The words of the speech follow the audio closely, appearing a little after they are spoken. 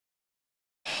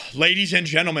ladies and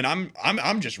gentlemen,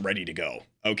 I'm just ready to go.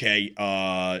 Okay.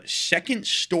 Second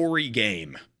story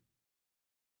game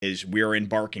is we're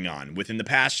embarking on within the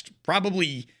past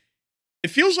probably, it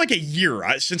feels like a year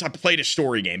since I played a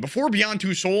story game. Before Beyond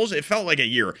Two Souls, it felt like a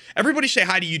year. Everybody say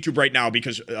hi to YouTube right now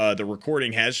because the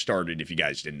recording has started, if you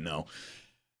guys didn't know.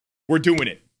 We're doing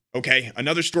it. Okay,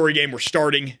 another story game. We're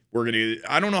starting. We're gonna,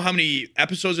 I don't know how many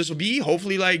episodes this will be.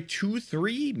 Hopefully like 2,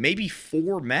 3, maybe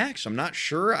 4 max. I'm not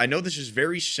sure. I know this is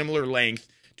very similar length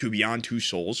to Beyond Two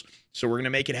Souls. So we're gonna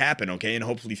make it happen, okay? And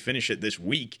hopefully finish it this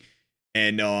week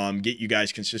and get you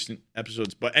guys consistent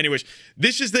episodes. But anyways,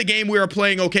 this is the game we are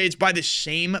playing, okay? It's by the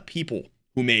same people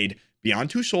who made Beyond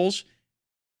Two Souls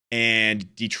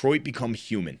and Detroit Become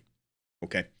Human.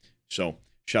 Okay, so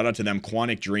shout out to them.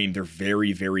 Quantic Dream, they're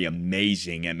very, very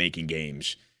amazing at making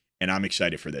games. And I'm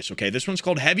excited for this, okay? This one's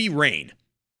called Heavy Rain.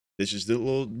 This is the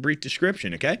little brief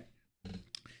description, okay?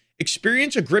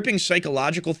 Experience a gripping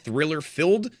psychological thriller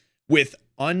filled with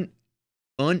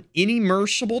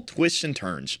unimmersible twists and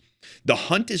turns. The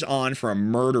hunt is on for a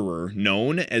murderer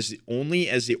known as only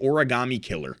as the Origami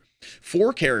Killer.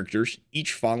 4 characters,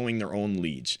 each following their own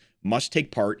leads, must take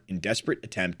part in desperate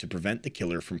attempt to prevent the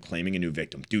killer from claiming a new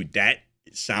victim. Dude, that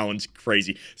sounds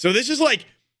crazy. So this is like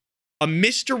a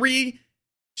mystery,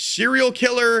 serial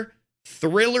killer,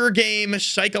 thriller game,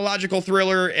 psychological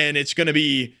thriller, and it's going to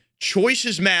be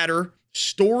choices matter,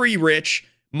 story rich,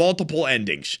 multiple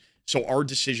endings. So our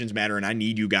decisions matter, and I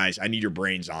need you guys, I need your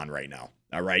brains on right now.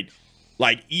 All right?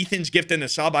 Like Ethan's gifting a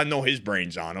sub, I know his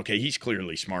brain's on. Okay, he's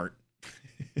clearly smart.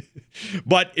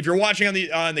 But if you're watching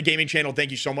on the gaming channel,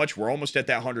 thank you so much. We're almost at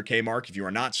that 100K mark. If you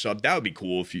are not subbed, that would be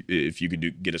cool if you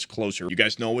could get us closer. You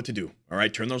guys know what to do. All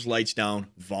right, turn those lights down,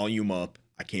 volume up.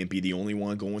 I can't be the only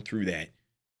one going through that.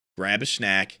 Grab a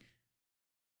snack.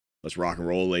 Let's rock and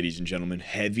roll, ladies and gentlemen.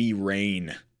 Heavy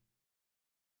Rain.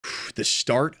 The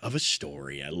start of a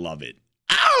story. I love it.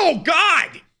 Oh,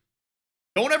 God!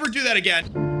 Don't ever do that again.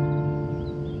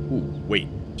 Ooh, wait.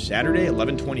 Saturday,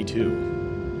 11/22.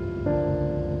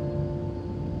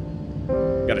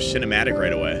 Got a cinematic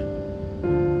right away.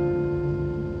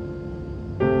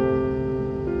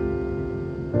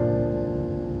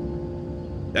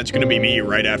 That's gonna be me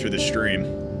right after the stream.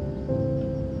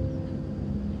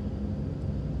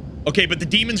 Okay, but the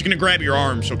demon's gonna grab your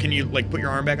arm, so can you, like, put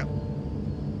your arm back up?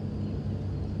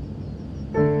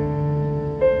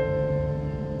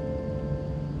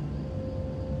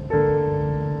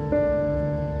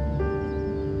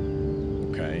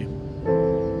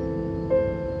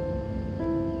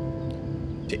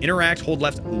 Interact, hold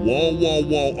left. Whoa, whoa,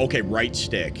 whoa. Okay, right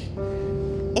stick.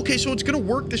 Okay, so it's gonna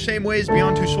work the same way as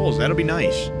Beyond Two Souls. That'll be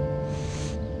nice.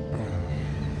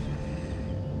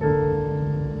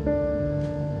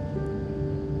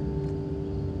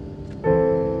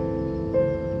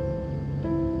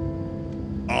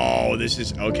 Oh, this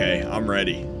is... Okay, I'm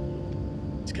ready.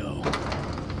 Let's go.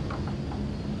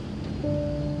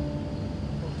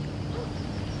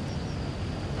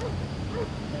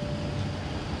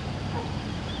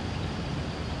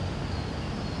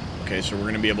 Okay, so we're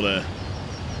going to be able to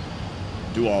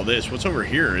do all this. What's over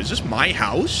here? Is this my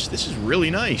house? This is really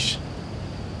nice.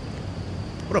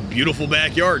 What a beautiful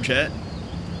backyard, chat.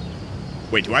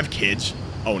 Wait, do I have kids?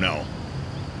 Oh, no.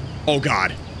 Oh,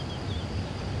 God.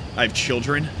 I have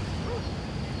children.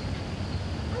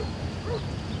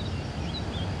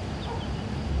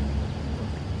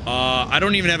 I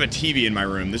don't even have a TV in my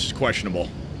room. This is questionable.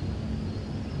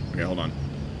 Okay, hold on.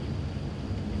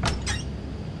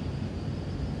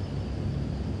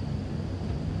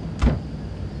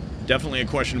 Definitely a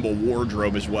questionable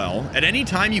wardrobe as well. At any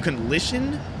time, you can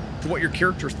listen to what your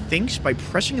character thinks by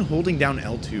pressing and holding down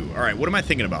L2. All right, what am I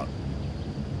thinking about?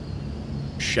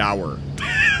 Shower.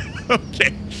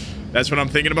 Okay. That's what I'm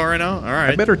thinking about right now? All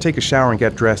right. I better take a shower and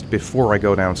get dressed before I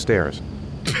go downstairs.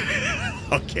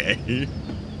 Okay.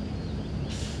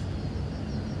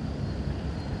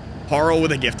 Haro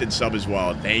with a gifted sub as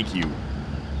well. Thank you.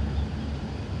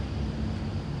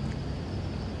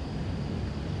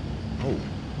 Oh.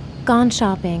 Gone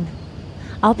shopping.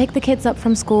 I'll pick the kids up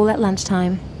from school at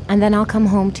lunchtime, and then I'll come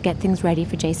home to get things ready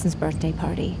for Jason's birthday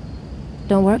party.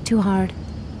 Don't work too hard.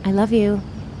 I love you.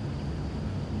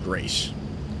 Grace.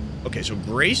 Okay, so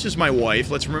Grace is my wife.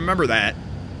 Let's remember that.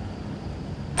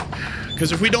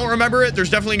 Because if we don't remember it, there's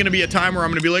definitely going to be a time where I'm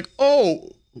going to be like, oh,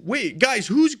 wait, guys,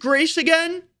 who's Grace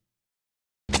again?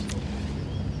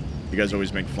 You guys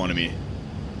always make fun of me.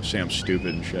 Say I'm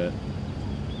stupid and shit.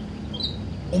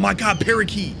 Oh my God,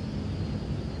 parakeet.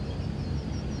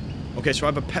 Okay, so I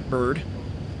have a pet bird.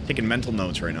 Taking mental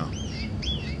notes right now.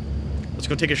 Let's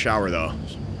go take a shower, though.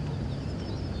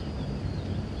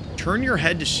 Turn your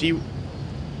head to see...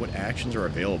 What actions are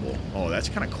available? Oh, that's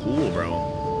kind of cool, bro.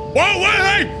 Whoa, wait,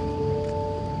 hey!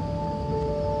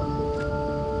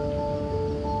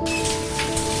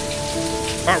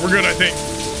 All right, we're good, I think.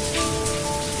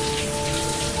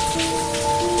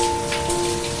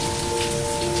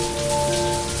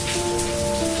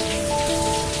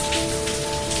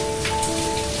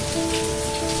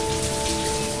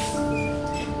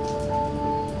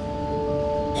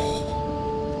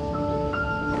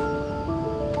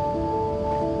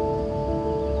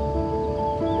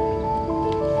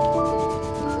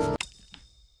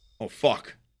 Oh,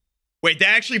 fuck. Wait, that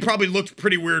actually probably looked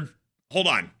pretty weird. Hold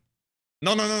on.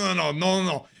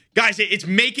 No. Guys, it's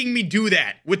making me do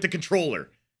that with the controller.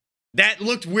 That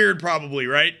looked weird probably,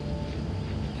 right?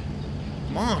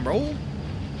 Come on, bro.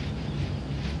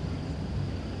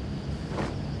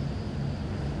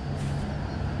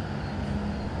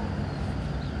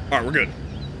 All right, we're good.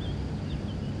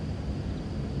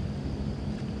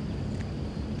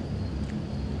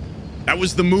 That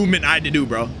was the movement I had to do,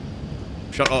 bro.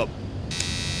 Shut up.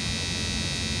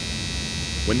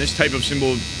 When this type of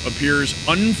symbol appears,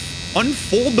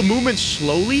 unfold the movement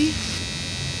slowly.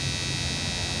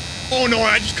 Oh no,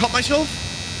 I just cut myself?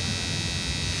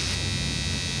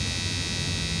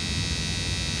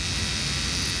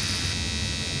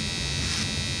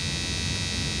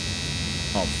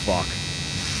 Oh, fuck.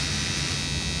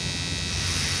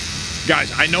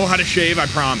 Guys, I know how to shave, I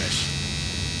promise.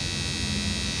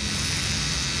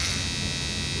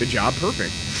 Good job,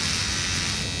 perfect.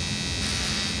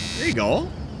 There you go.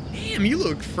 Damn, you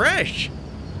look fresh.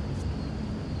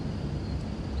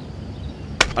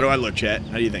 How do I look, chat?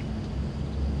 How do you think?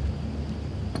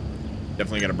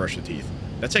 Definitely gotta brush the teeth.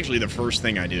 That's actually the first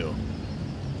thing I do.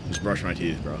 Just brush my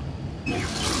teeth, bro.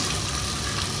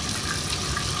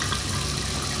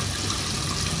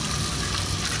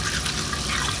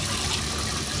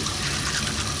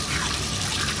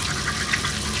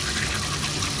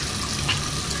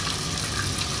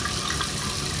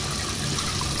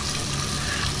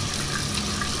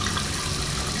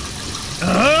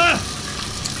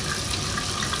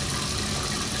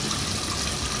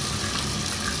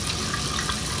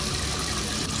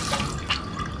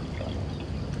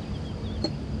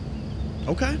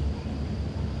 Okay.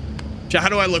 Chat, how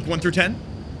do I look? 1 through 10?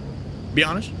 Be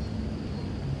honest.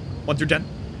 1 through 10?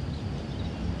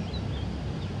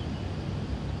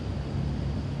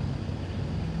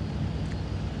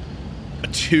 A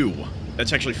 2.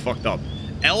 That's actually fucked up.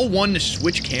 L1 to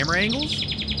switch camera angles?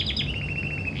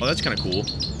 Oh, that's kind of cool.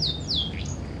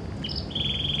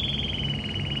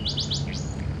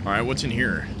 Alright, what's in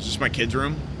here? Is this my kid's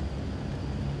room?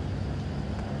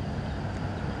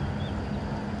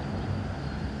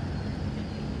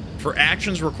 For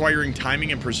actions requiring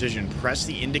timing and precision, press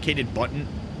the indicated button.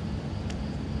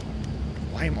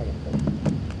 Why am I...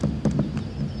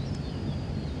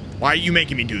 Why are you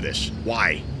making me do this?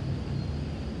 Why?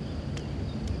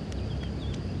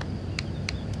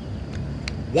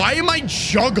 Why am I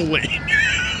juggling?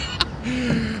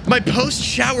 My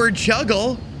post-shower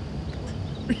juggle?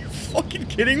 Are you fucking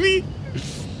kidding me?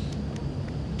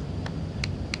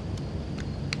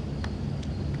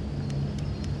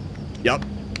 Yep.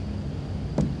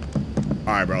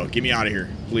 Alright, bro. Get me out of here.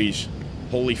 Please.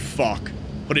 Holy fuck.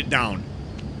 Put it down.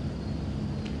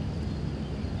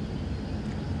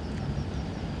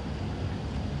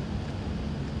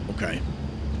 Okay.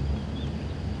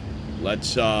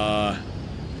 Let's go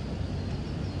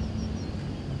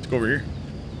over here.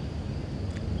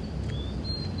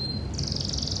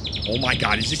 Oh my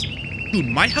god, is this... Dude,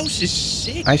 my house is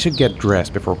sick. I should get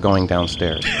dressed before going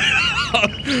downstairs.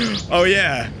 Oh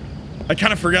yeah. I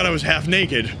kind of forgot I was half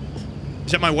naked.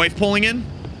 Is that my wife pulling in?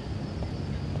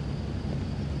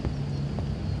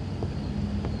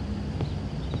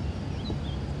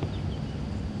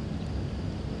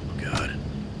 Oh, God.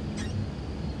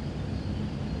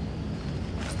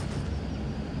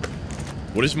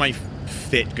 What is my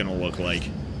fit gonna look like?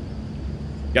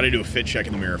 Gotta do a fit check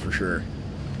in the mirror for sure.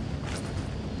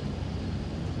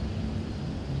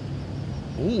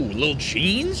 Ooh, little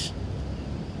jeans?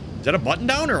 Is that a button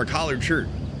down or a collared shirt?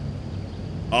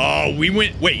 Oh, we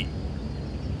went... Wait.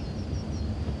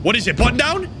 What is it? Button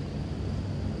down?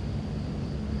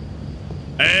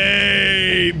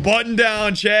 Hey, button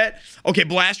down, chat. Okay,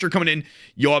 Blaster coming in.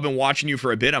 Yo, I've been watching you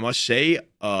for a bit. I must say,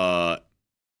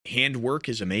 handwork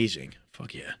is amazing.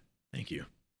 Fuck yeah. Thank you.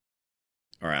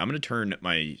 All right, I'm going to turn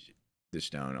this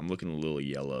down. I'm looking a little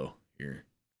yellow here.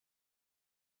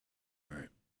 All right.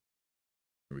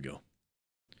 Here we go.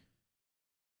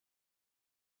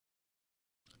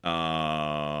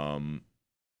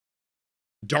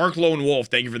 Dark Lone Wolf,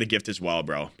 thank you for the gift as well,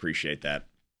 bro. Appreciate that.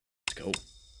 Let's go.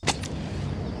 Let's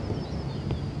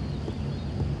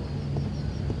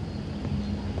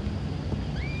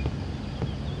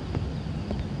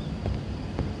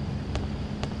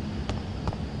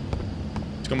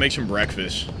go make some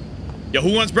breakfast. Yo,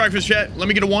 who wants breakfast, chat? Let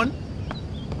me get a 1.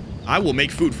 I will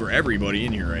make food for everybody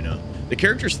in here right now. The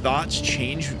character's thoughts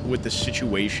change with the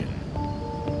situation.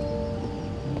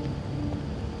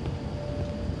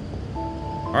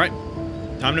 Alright.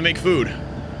 Time to make food.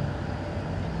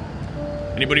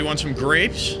 Anybody want some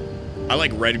grapes? I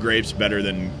like red grapes better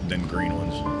than green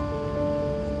ones.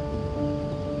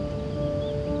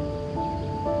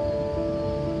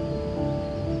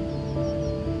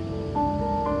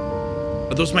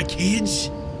 Are those my kids?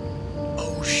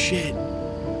 Oh, shit.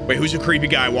 Wait, who's a creepy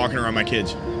guy walking around my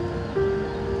kids?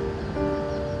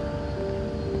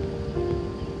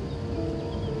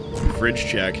 Fridge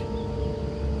check.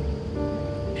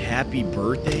 Happy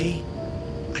birthday?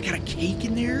 I got a cake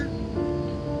in there?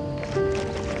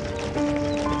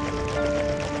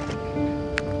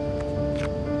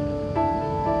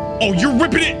 Oh, you're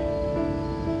ripping it!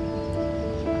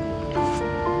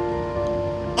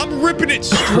 I'm ripping it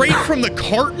straight from the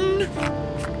carton?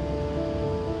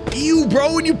 Ew,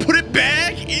 bro, and you put it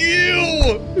back?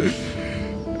 Ew!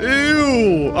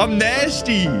 Ew, I'm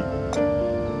nasty.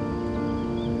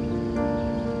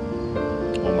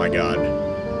 Oh my god.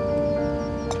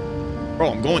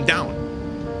 Bro, I'm going down.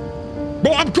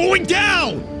 Bro, I'm going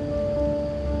down!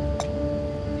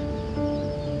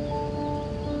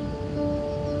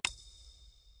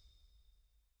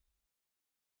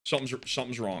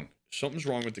 Something's wrong. Something's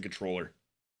wrong with the controller.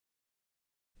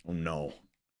 Oh no.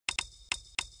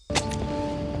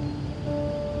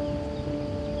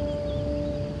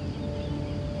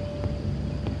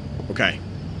 Okay.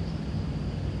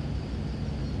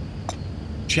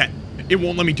 Chat, it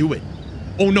won't let me do it.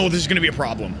 Oh no, this is gonna be a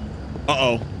problem.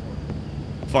 Uh-oh.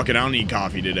 Fuck it, I don't need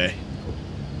coffee today.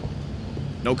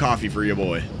 No coffee for you,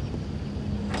 boy.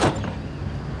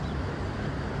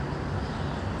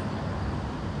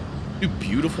 Dude,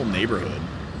 beautiful neighborhood.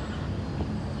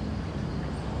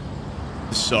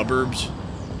 The suburbs.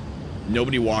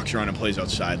 Nobody walks around and plays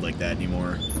outside like that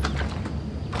anymore.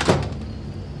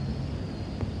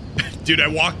 Dude, I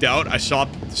walked out, I saw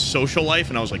social life,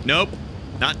 and I was like, nope,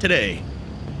 not today.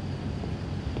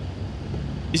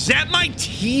 Is that my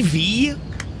TV?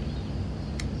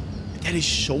 That is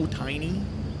so tiny.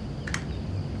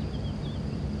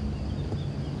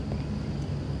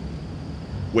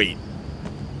 Wait.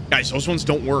 Guys, those ones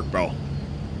don't work, bro.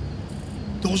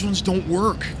 Those ones don't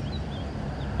work.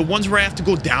 The ones where I have to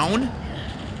go down?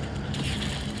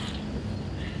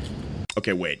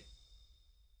 Okay, wait.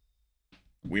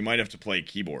 We might have to play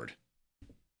keyboard.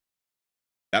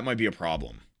 That might be a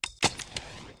problem.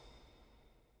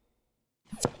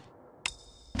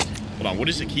 Hold on, what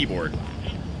is a keyboard?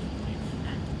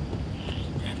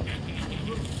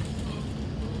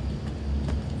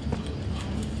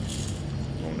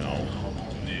 Oh no.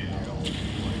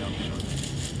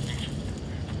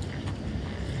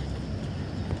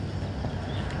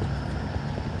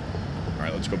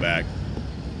 Alright, let's go back.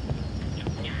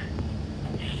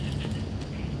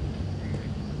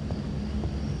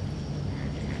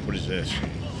 What is this?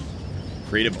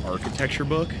 Creative architecture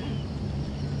book?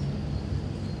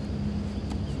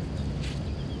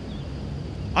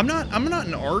 I'm not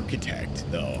an architect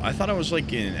though. I thought I was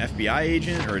like an FBI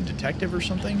agent or a detective or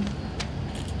something.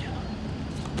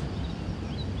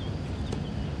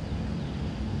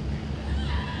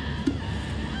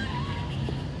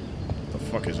 What the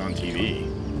fuck is on TV?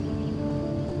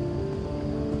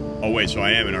 Oh wait, so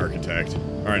I am an architect.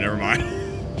 Alright, never mind.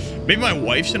 Maybe my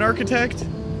wife's an architect?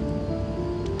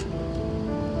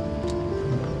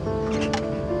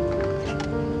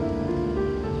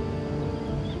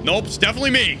 Nope, it's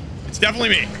definitely me. It's definitely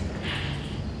me.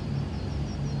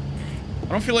 I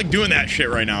don't feel like doing that shit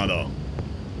right now, though.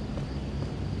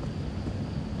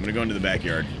 I'm gonna go into the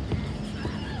backyard.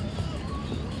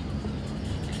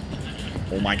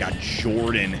 Oh my god,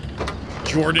 Jordan.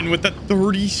 Jordan with the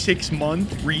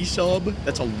 36-month resub?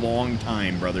 That's a long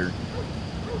time, brother.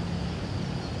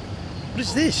 What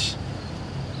is this?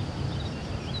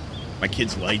 My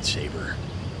kid's lightsaber.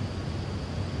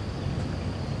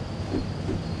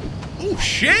 Oh,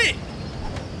 shit!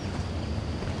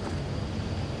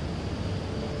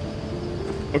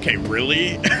 Okay,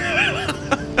 really?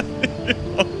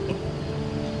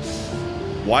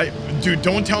 Why? Dude,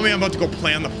 don't tell me I'm about to go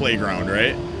play on the playground,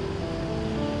 right?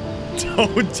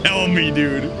 Don't tell me,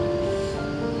 dude.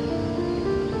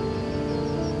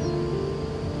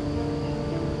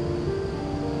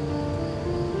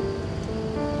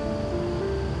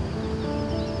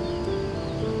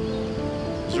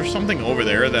 Is there something over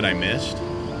there that I missed?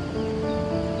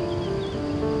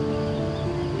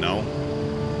 No.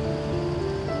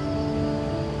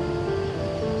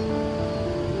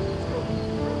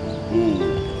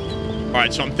 Ooh.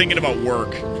 Alright, so I'm thinking about work.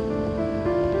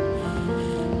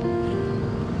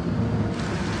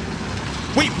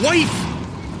 Wait, wife!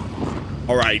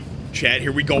 Alright, chat,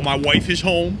 here we go. My wife is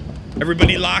home.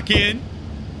 Everybody lock in.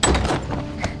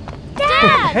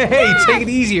 Dad! Hey, Dad! take it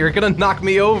easy. You're gonna knock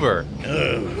me over.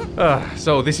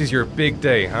 So this is your big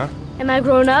day, huh? Am I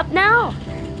grown up now?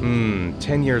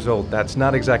 10 years old. That's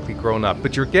not exactly grown up,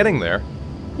 but you're getting there.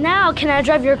 Now, can I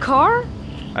drive your car?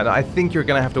 And I think you're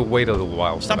gonna have to wait a little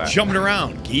while for Stop that. jumping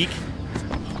around, geek.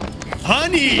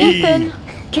 Honey! Ethan,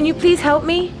 can you please help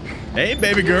me? Hey,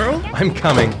 baby girl. I'm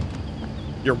coming.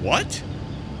 You're what?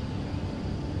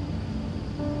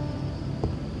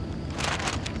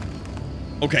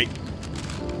 Okay.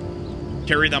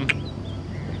 Carry them.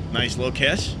 Nice little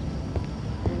kiss.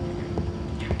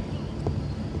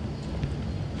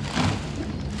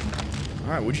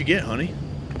 Alright, what'd you get, honey?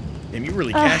 Damn, you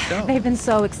really cashed out. They've been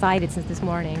so excited since this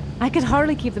morning. I could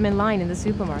hardly keep them in line in the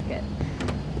supermarket.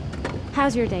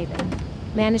 How's your day been?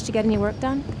 Managed to get any work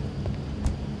done?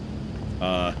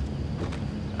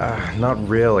 Not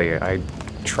really. I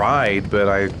tried, but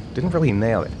I didn't really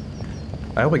nail it.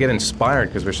 I hope I get inspired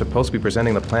because we're supposed to be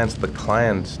presenting the plans to the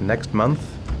client next month.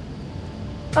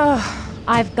 Ugh,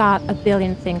 I've got a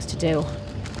billion things to do.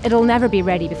 It'll never be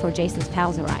ready before Jason's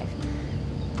pals arrive.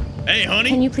 Hey, honey.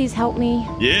 Can you please help me?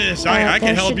 Yes, I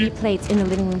can help you. There should be plates in the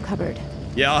living room cupboard.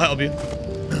 Yeah, I'll help you.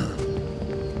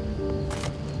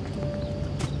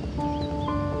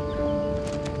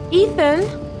 Ethan,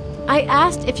 I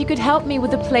asked if you could help me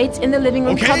with the plates in the living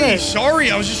room Okay, cupboard.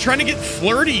 sorry. I was just trying to get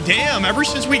flirty. Damn, ever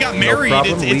since we got married,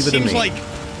 problem, it leave it to seems me. like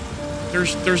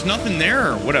there's nothing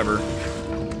there. Whatever.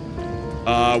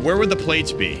 Where would the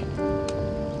plates be?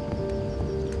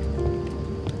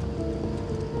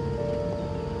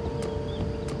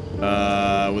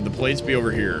 Would the plates be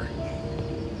over here?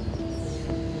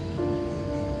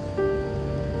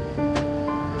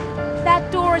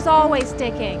 That door is always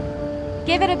sticking.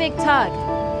 Give it a big tug.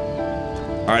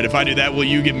 All right, if I do that, will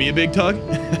you give me a big tug?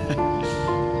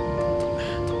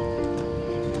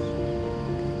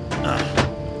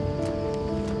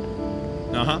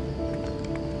 Uh-huh.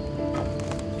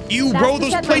 Ew, bro,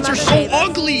 those That's plates are what so Mother gave us.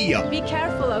 ugly! Be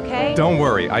careful, okay? Don't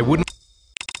worry, I wouldn't.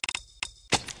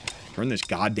 Turn this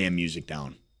goddamn music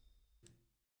down.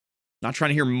 Not trying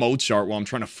to hear Mozart while I'm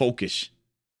trying to focus.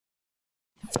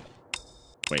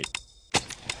 Wait.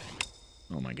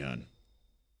 Oh my god.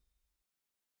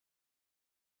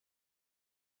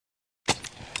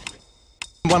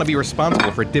 Want to be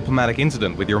responsible for a diplomatic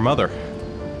incident with your mother.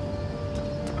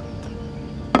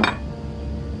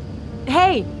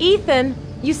 Hey, Ethan,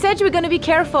 you said you were going to be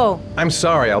careful. I'm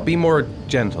sorry, I'll be more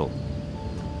gentle.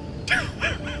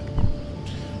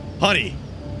 Honey,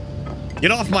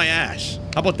 get off my ass.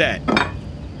 How about that?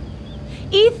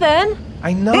 Ethan!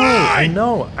 I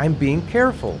know, I'm being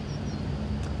careful.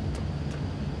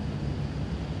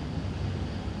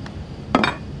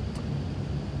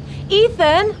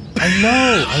 Ethan!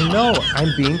 I know, I'm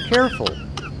being careful.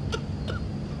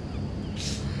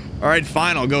 All right,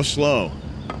 fine, I'll go slow.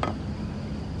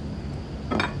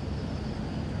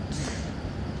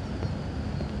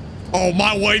 Oh,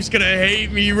 my wife's gonna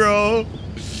hate me, bro.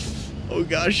 Oh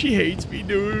gosh, she hates me,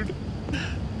 dude.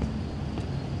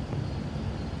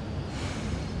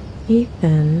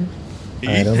 Ethan.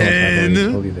 I don't know if I've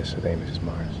already told you this today, Mrs.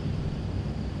 Mars,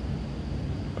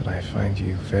 but I find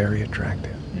you very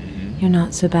attractive. You're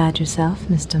not so bad yourself,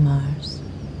 Mr. Mars.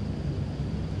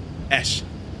 S.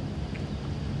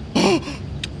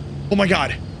 Oh my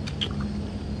god.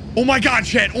 Oh my god,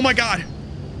 Chad. Oh my god.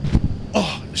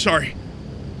 Oh, sorry.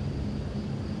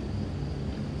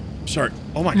 Sorry.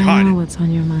 Oh my god. I know what's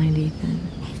on your mind, Ethan.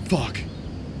 Oh, fuck.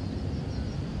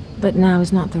 But now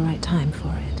is not the right time for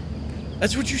it.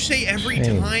 That's what you say every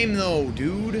Shame. time, though,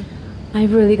 dude.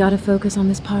 I've really got to focus on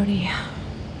this party.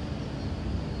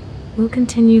 We'll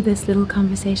continue this little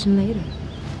conversation later.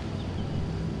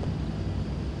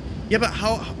 Yeah, but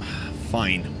how...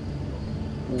 Fine.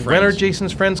 When are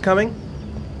Jason's friends coming?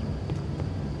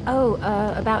 Oh,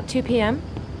 about 2 p.m.?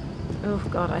 Oh,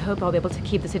 God, I hope I'll be able to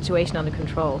keep the situation under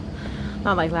control.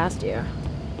 Not like last year.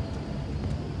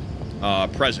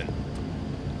 Present.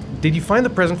 Did you find the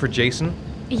present for Jason?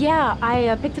 Yeah,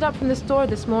 I picked it up from the store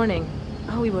this morning.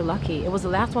 Oh, we were lucky. It was the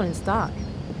last one in stock.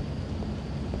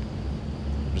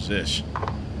 What's this?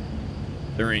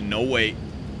 There ain't no way...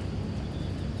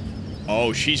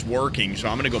 Oh, she's working, so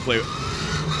I'm gonna go play...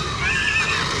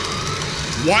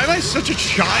 Why am I such a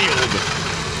child?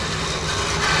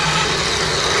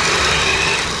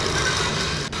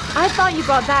 thought you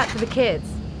brought that for the kids.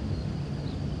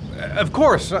 Of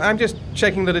course, I'm just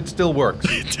checking that it still works.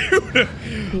 Dude,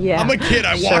 Yeah. I'm a kid.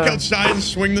 I walk sure. outside and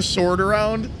swing the sword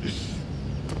around.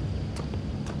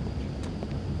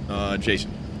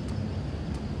 Jason.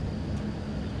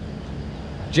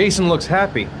 Jason looks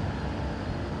happy.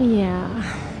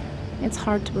 Yeah. It's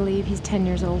hard to believe he's 10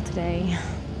 years old today.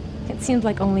 It seems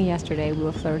like only yesterday we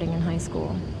were flirting in high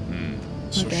school.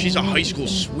 So Okay, she's a high school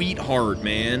amazing. sweetheart,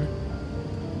 man.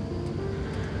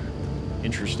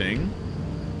 Interesting.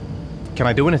 Can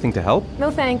I do anything to help?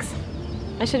 No thanks.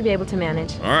 I should be able to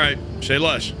manage. All right, say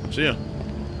less. See ya.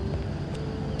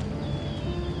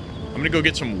 I'm gonna go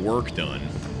get some work done.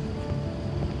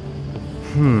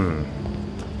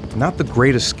 Not the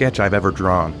greatest sketch I've ever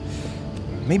drawn.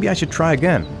 Maybe I should try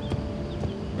again.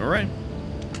 All right.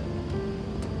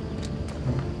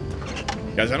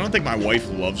 Guys, I don't think my wife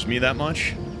loves me that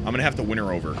much. I'm gonna have to win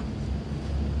her over.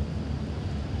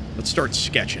 Let's start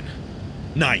sketching.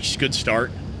 Nice, good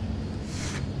start.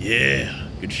 Yeah,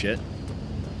 good shit.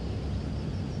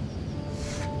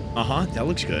 Uh-huh, that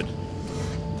looks good.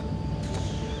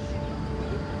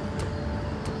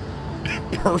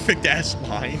 Perfect ass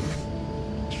line.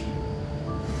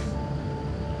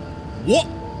 What?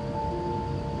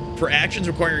 For actions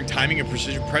requiring timing and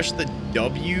precision, press the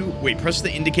W. Wait, press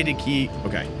the indicated key.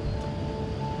 Okay.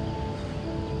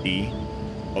 D.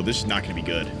 Oh, this is not going to be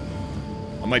good.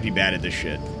 I might be bad at this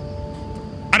shit.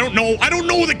 I don't know. I don't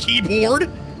know the keyboard.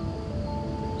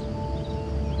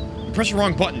 You press the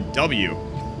wrong button. W.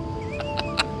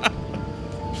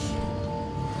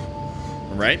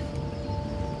 All right.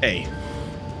 A.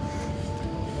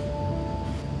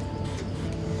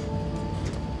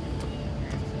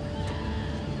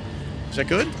 Is that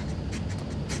good?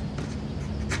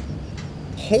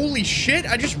 Holy shit,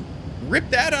 I just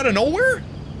ripped that out of nowhere?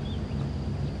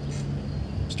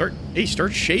 Start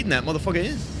shading that motherfucker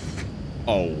in.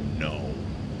 Oh, no.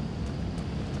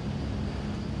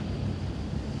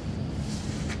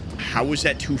 How was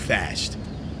that too fast?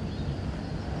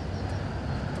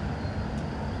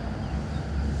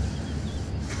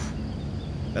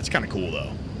 That's kind of cool,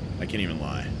 though. I can't even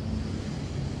lie.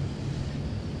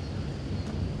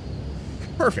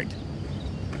 Perfect.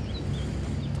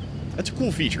 That's a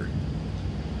cool feature.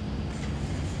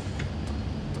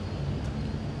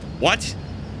 What?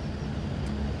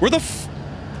 Where the f...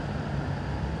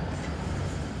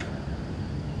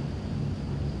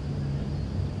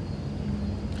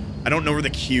 I don't know where the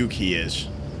Q key is.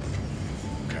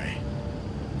 Okay.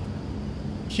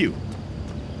 Q.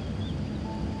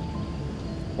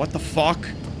 What the fuck?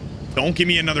 Don't give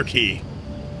me another key.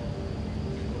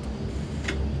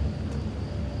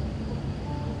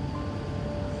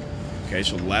 Okay,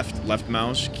 so left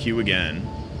mouse, Q again.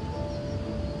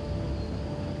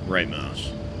 Right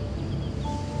mouse.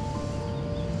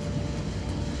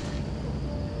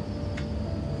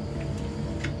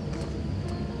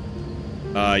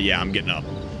 Yeah, I'm getting up.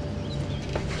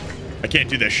 I can't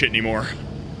do that shit anymore.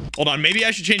 Hold on, maybe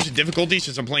I should change the difficulty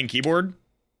since I'm playing keyboard.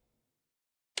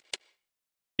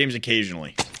 Games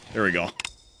occasionally. There we go.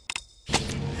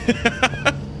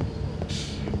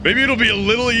 Maybe it'll be a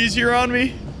little easier on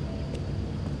me.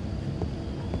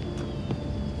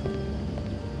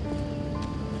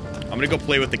 I'm gonna go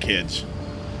play with the kids.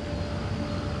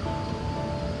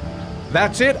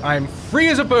 That's it, I'm free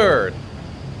as a bird.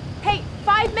 Hey,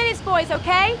 5 minutes, boys,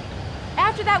 okay?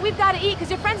 After that, we've got to eat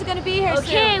because your friends are going to be here soon.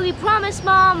 Okay, we promise,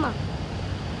 Mom.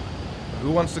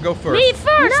 Who wants to go first? Me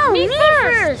first! No, me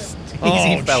first! Easy,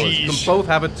 Oh, fellas. You jeez. can both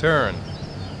have a turn.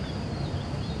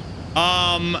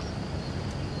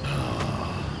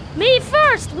 Me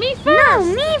first! Me first!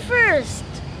 No, me first!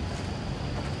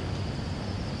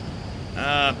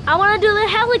 I want to do the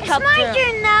helicopter. It's my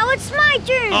turn now. It's my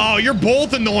turn. Oh, you're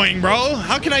both annoying, bro.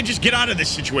 How can I just get out of this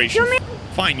situation?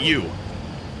 Fine, you.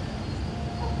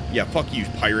 Yeah, fuck you,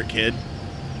 pirate kid.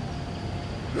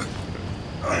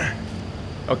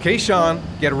 Okay, Sean,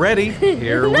 get ready.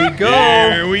 Here we go.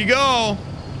 Here we go.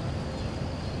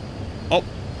 Oh.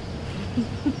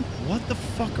 What the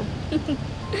fuck?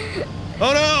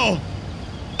 Oh no!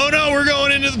 Oh no, we're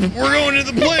going into the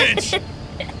plants.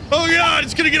 Oh god,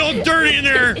 it's gonna get all dirty in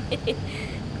there.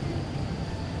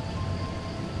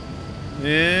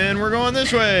 And we're going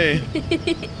this way.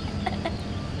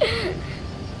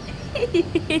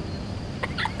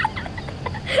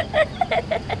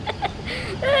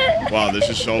 Wow, this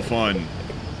is so fun.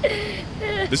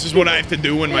 This is what I have to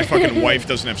do when my fucking wife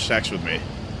doesn't have sex with me.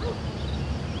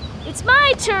 It's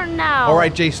my turn now. All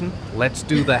right, Jason, let's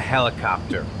do the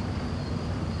helicopter.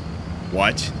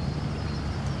 What?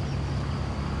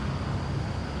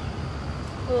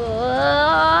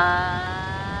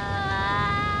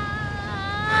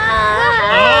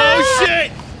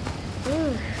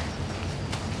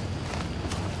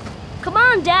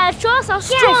 show us how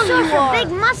strong you are. Big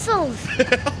muscles.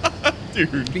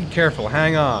 Dude. Be careful,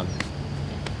 hang on.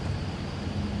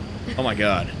 Oh my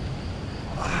god.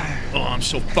 Oh, I'm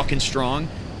so fucking strong.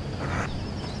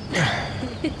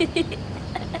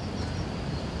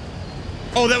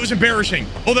 Oh, that was embarrassing.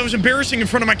 Oh, that was embarrassing in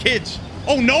front of my kids.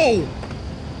 Oh no!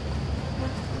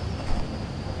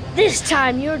 This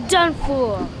time you're done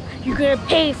for. You're gonna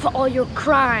pay for all your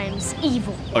crimes,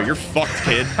 evil. Oh, you're fucked,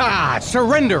 kid. Ah,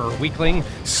 surrender, weakling.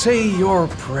 Say your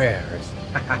prayers.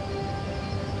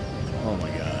 Oh my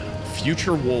god.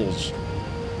 Future wolves.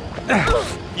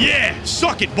 Yeah!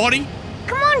 Suck it, buddy!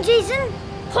 Come on, Jason.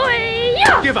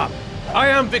 Hoya! Give up. I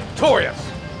am victorious.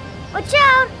 Watch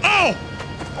out. Oh!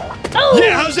 Oh!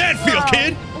 Yeah, how's that feel,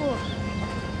 kid?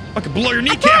 I could blow your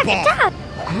kneecap off.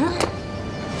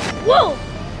 Whoa!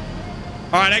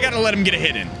 Alright, I gotta let him get a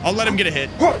hit in. I'll let him get a hit.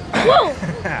 Whoa!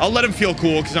 I'll let him feel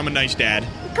cool, because I'm a nice dad.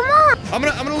 Come on. I'm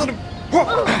gonna let him...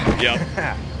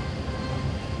 Yep.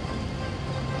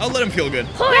 I'll let him feel good.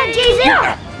 Yeah,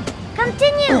 Jason.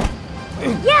 Continue.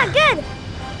 Yeah, good.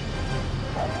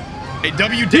 Hey,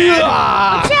 W Dad!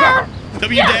 Watch out.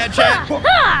 W Dad, chat!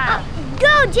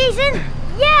 Go, Jason.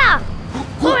 Yeah.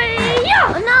 Hoya!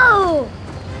 Oh, no.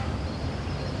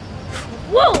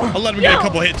 Whoa! I'll let him get a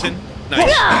couple hits in.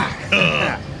 Nice.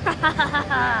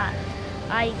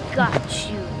 I got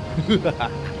you.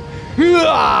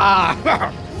 Yeah.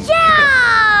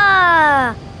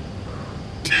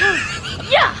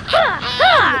 Yeah!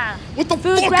 Ha! What the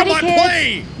Food's fuck ready, am I kids.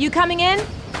 playing? You coming in?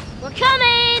 We're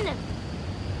coming!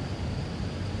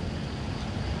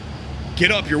 Get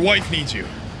up, your wife needs you.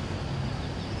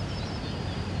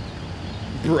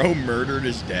 Bro murdered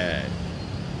his dad.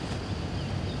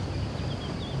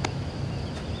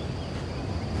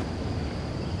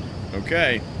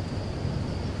 Okay.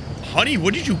 Honey,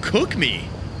 what did you cook me?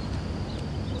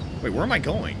 Wait, where am I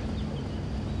going?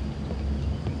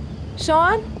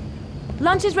 Sean?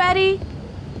 Lunch is ready.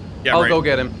 Yeah, I'll right. go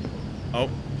get him. Oh.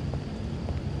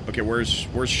 Okay, where's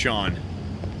Sean?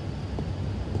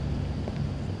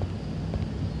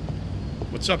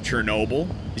 What's up, Chernobyl?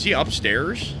 Is he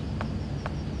upstairs?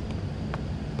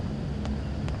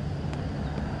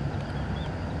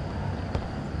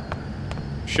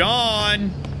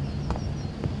 Sean!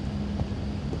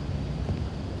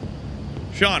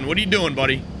 Sean, what are you doing,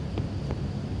 buddy?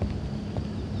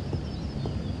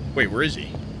 Wait, where is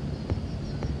he?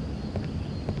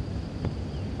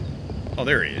 Oh,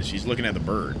 there he is. He's looking at the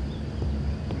bird.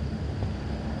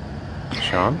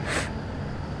 Sean?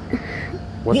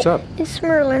 What's up? It's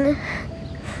Merlin.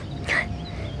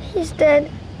 He's dead.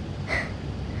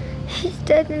 He's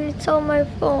dead and it's all my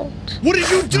fault. What did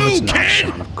you do, No, it's not, kid?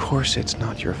 Sean. Of course it's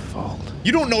not your fault.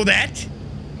 You don't know that.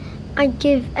 I'd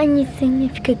give anything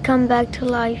if you could come back to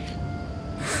life.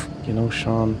 You know,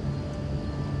 Sean,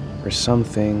 there's some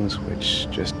things which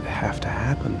just have to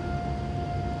happen.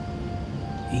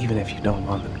 Even if you don't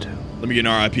want them to. Let me get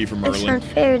an RIP from It's Merlin. not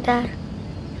fair, Dad.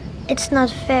 It's not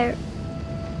fair.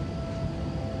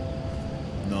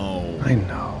 No. I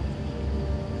know.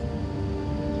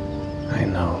 I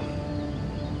know.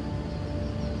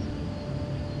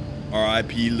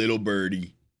 R.I.P. little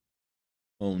birdie.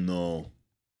 Oh no.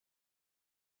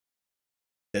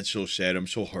 That's so sad. I'm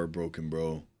so heartbroken,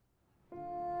 bro.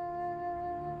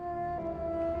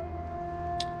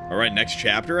 Alright, next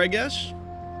chapter, I guess?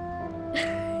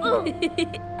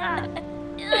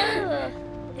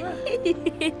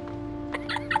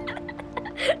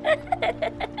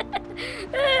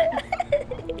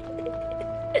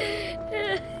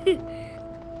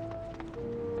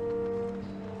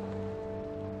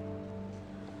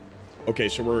 Okay,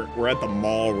 so we're at the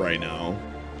mall right now.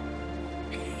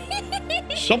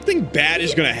 Something bad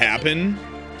is gonna happen.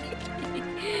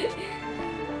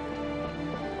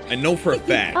 I know for a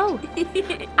fact. Oh,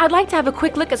 I'd like to have a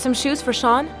quick look at some shoes for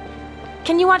Sean.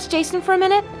 Can you watch Jason for a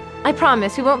minute? I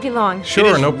promise, we won't be long. Sure,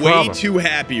 It is no problem. way too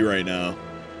happy right now.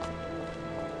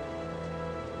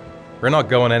 We're not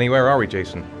going anywhere, are we,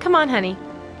 Jason? Come on, honey.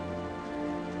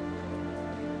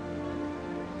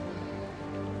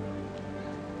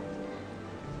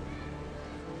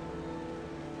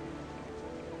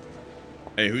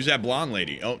 Hey, who's that blonde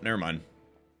lady? Oh, never mind.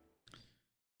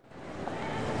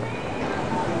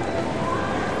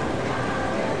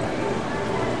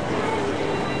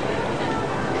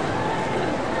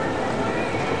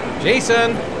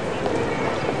 Jason!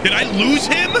 Did I lose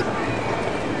him?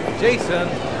 Jason!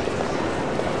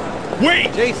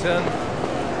 Wait! Jason!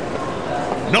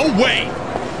 No way!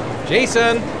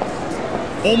 Jason!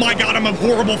 Oh my god, I'm a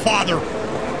horrible father.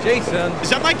 Jason! Is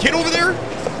that my kid over there?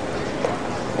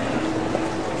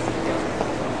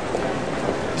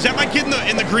 Is that my kid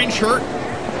in the green shirt?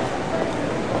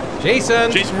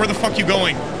 Jason! Jason, where the fuck you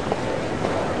going?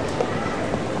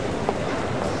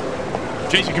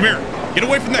 Jason, come here. Get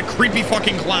away from that creepy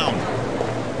fucking clown.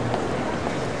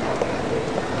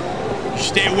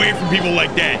 Stay away from people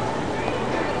like that.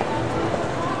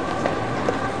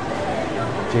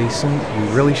 Jason, you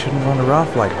really shouldn't wander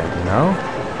off like that, you know?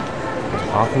 There's an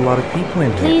awful lot of people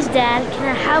in here. Please, Dad, can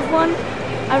I have one?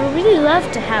 I would really love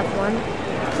to have one.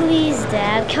 Please,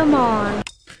 Dad, come on.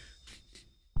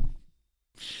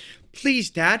 Please,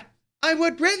 Dad. I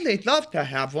would really love to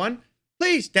have one.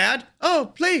 Please, Dad.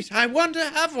 Oh, please, I want to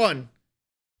have one.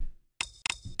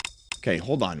 Okay,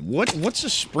 hold on. What's a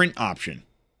sprint option?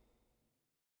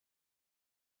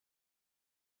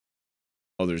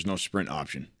 Oh, there's no sprint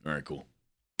option. All right, cool.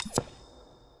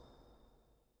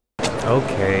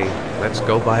 Okay, let's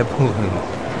go buy a balloon.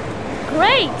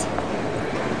 Great!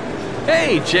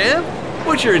 Hey, champ.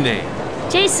 What's your name?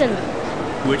 Jason,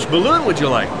 Which balloon would you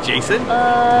like, Jason?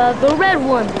 the red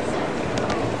one.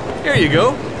 Here you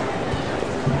go.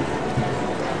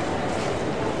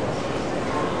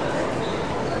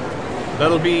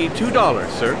 That'll be $2,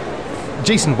 sir.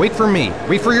 Jason, wait for me.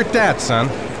 Wait for your dad, son.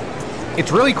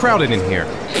 It's really crowded in here.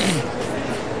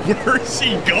 Where is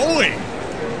he going?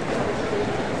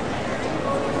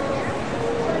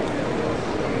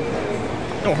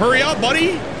 Yo, hurry up,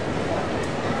 buddy.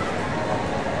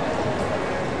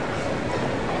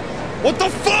 What the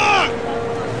fuck?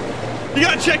 You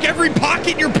gotta check every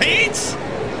pocket in your pants?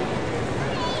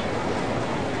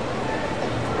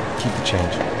 Keep the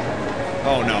change.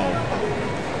 Oh, no.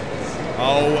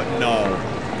 Oh, no.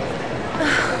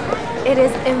 It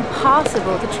is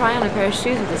impossible to try on a pair of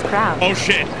shoes with this crowd. Oh,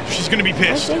 shit. She's gonna be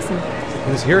Where's pissed. Jason?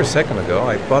 He was here a second ago.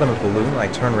 I bought him a balloon, I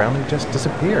turned around and he just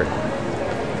disappeared.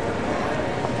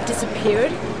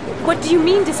 Disappeared? What do you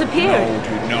mean disappeared? No,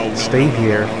 dude, no. Stay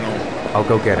here. No. I'll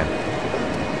go get him.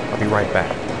 I'll be right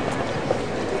back.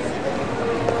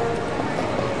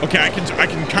 Okay, I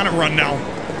can kind of run now.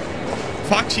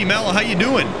 Foxy Mel, how you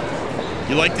doing?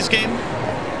 You like this game?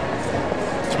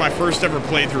 It's my first ever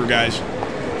playthrough, guys.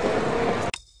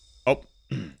 Oh.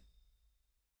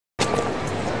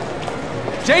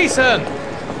 Jason!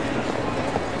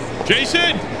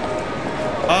 Jason!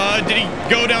 Did he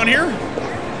go down here?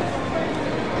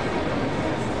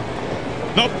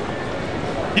 Nope.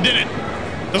 He didn't.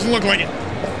 Doesn't look like it.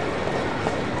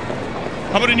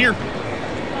 How about in here?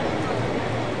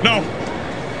 No.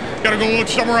 Gotta go look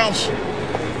somewhere else.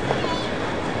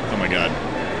 Oh my god.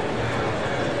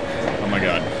 Oh my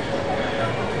god.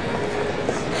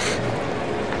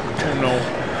 Oh no.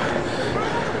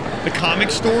 The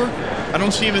comic store? I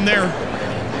don't see him in there.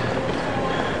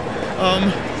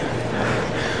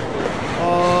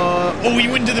 Oh, he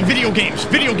went into the video games.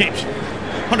 Video games.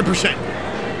 100%.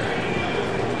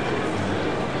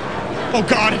 Oh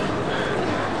god.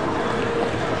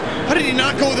 How did he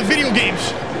not go with the video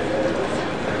games?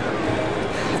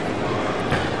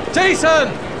 Jason!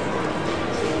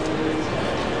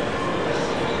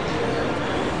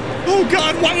 Oh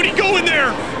god, why would he go in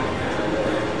there?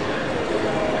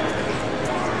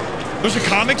 There's a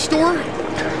comic store?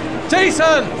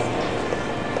 Jason!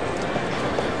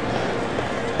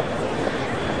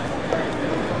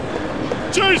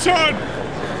 Jason!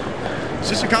 Is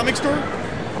this a comic store?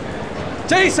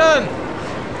 Jason!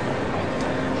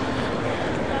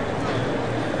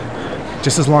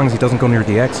 Just as long as he doesn't go near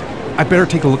the exit. I'd better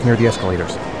take a look near the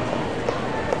escalators.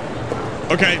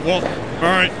 Okay, well,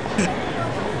 alright.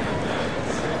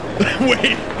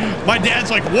 Wait, my dad's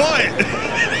like, what?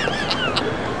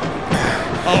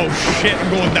 Oh shit, I'm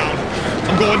going down.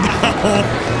 I'm going down.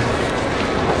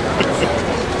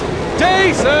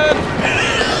 Jason!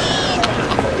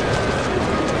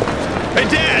 Hey,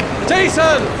 Dad!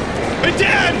 Jason! Hey,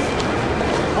 Dad!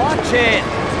 Watch it.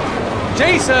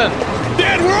 Jason!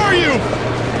 Dad, where are you?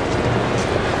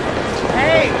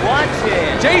 Hey, watch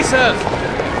it. Jason!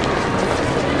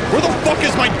 Where the fuck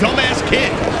is my dumbass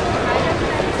kid?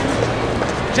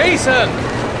 Jason!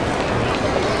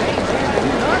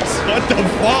 What the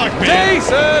fuck, man?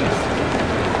 Jason!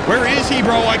 Where is he,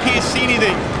 bro? I can't see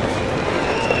anything.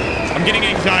 I'm getting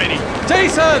anxiety.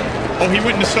 Jason! Oh, he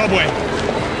went in the subway.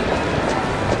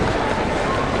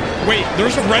 Wait,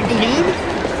 there's a red balloon?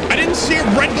 I didn't see a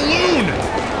red balloon.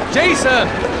 Jason!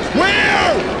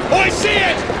 Where? Oh, I see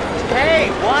it.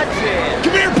 Hey, watch it.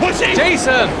 Come here, pussy.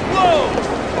 Jason! Whoa.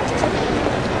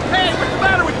 Hey, what's the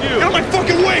matter with you? Get out of my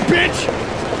fucking way, bitch.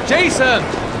 Jason!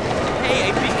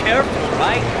 Hey, be careful,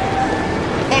 right?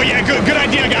 Oh, yeah, good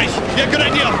idea, guys. Yeah, good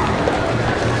idea.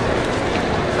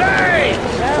 Hey,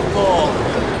 careful.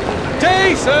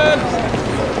 Jason!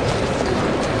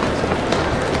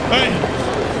 Hey.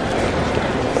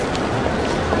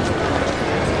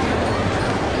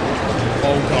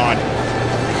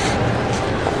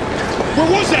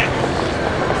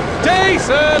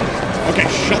 Jason! Okay,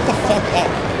 shut the fuck up.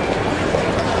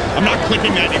 I'm not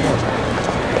clicking that anymore.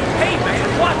 Hey,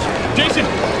 man, watch it. Jason!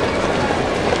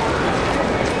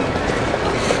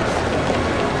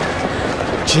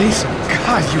 Jason,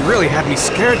 God, you really had me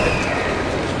scared there.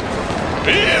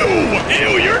 Ew!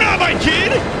 Ew, you're not my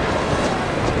kid!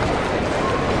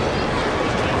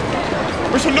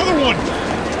 Where's another one?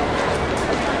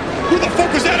 Who the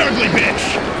fuck was that ugly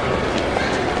bitch?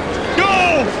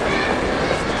 Go!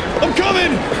 I'm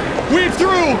coming! Weave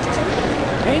through!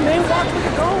 Hey, man, watch where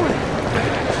you're going.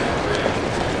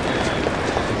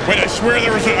 Wait, I swear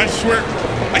there was a... I swear...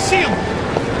 I see him!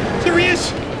 There he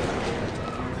is!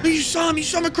 You saw him! You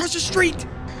saw him across the street!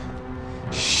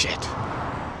 Shit.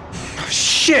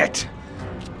 Shit!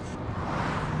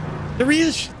 There he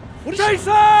is! What is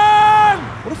Jason!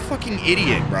 What a fucking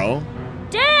idiot, bro.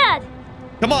 Dad!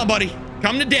 Come on, buddy.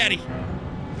 Come to daddy.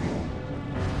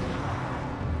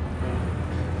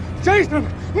 Jason!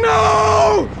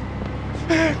 No!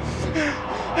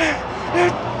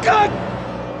 God!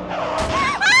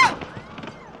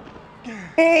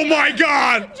 Oh my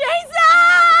god! Jason!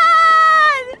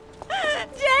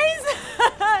 Jason!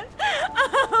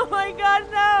 Oh my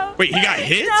god, no! Wait, he got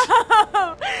hit?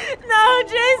 No! No,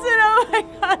 Jason! Oh my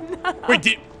god, no!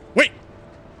 Wait, wait!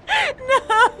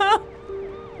 No!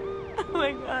 Oh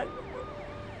my god.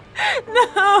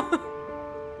 No!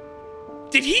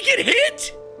 Did he get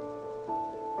hit?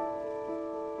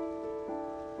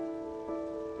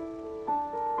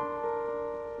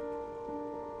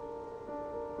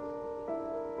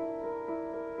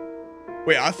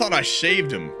 Wait, I thought I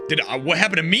saved him. What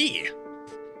happened to me?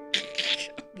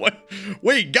 What?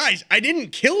 Wait, guys, I didn't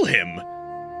kill him.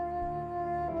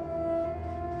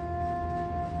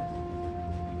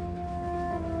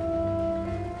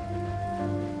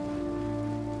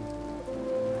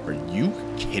 Are you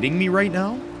kidding me right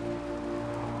now?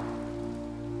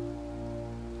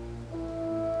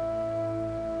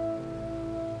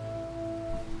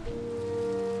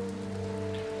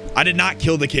 I did not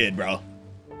kill the kid, bro.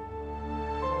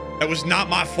 That was not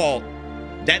my fault.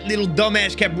 That little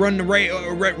dumbass kept running away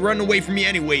from me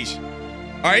anyways.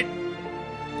 All right?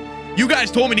 You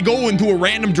guys told me to go into a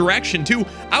random direction too.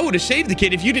 I would have saved the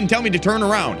kid if you didn't tell me to turn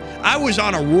around. I was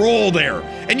on a roll there.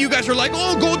 And you guys are like,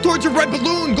 oh, go towards the red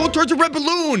balloon. Go towards the red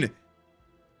balloon.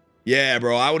 Yeah,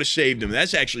 bro, I would have saved him.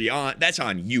 That's actually that's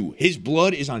on you. His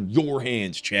blood is on your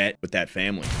hands, chat, with that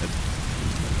family.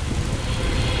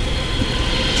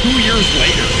 2 years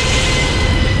later.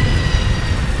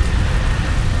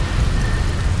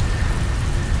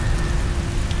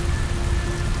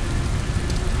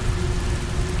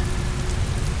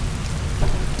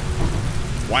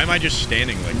 Why am I just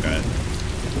standing like that?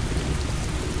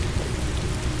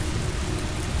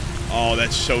 Oh,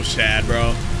 that's so sad,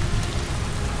 bro.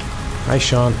 Hi,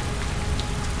 Sean.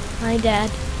 Hi,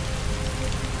 Dad.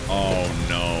 Oh,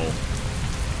 no.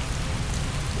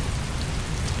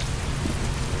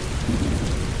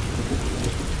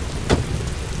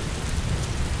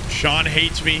 Sean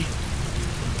hates me.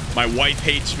 My wife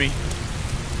hates me.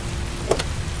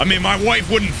 I mean, my wife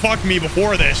wouldn't fuck me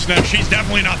before this. Now, she's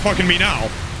definitely not fucking me now.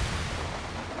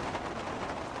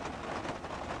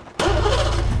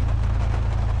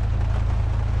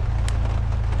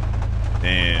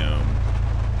 Damn.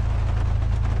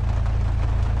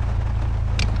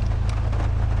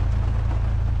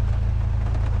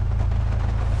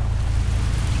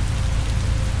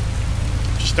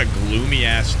 Just a gloomy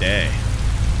ass day.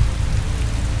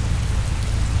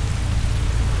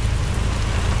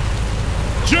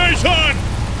 Jason!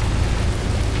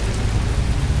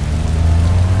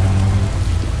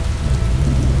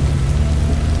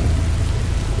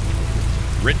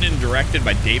 Written and directed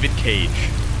by David Cage.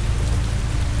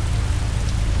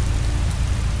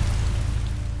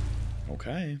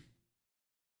 Okay.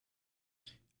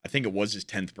 I think it was his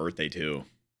 10th birthday, too.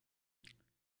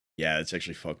 Yeah, that's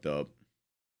actually fucked up.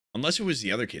 Unless it was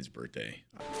the other kid's birthday.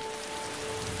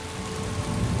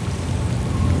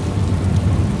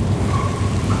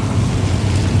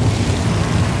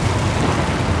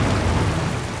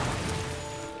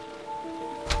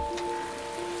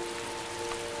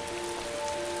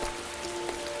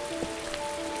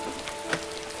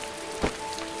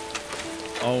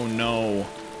 Oh no.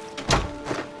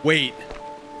 Wait.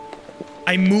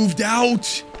 I moved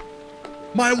out.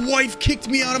 My wife kicked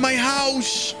me out of my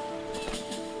house.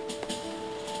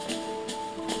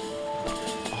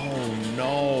 Oh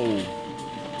no.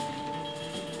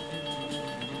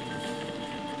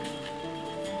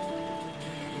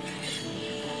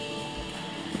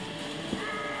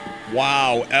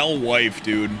 Wow, L-wife,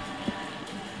 dude.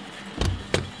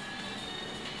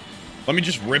 Let me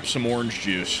just rip some orange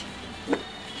juice.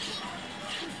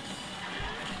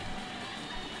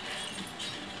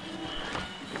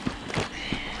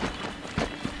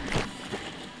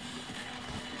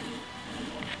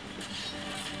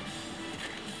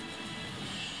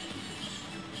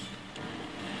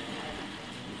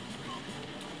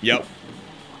 Yep.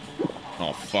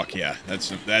 Oh, fuck yeah. That's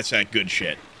that good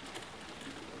shit.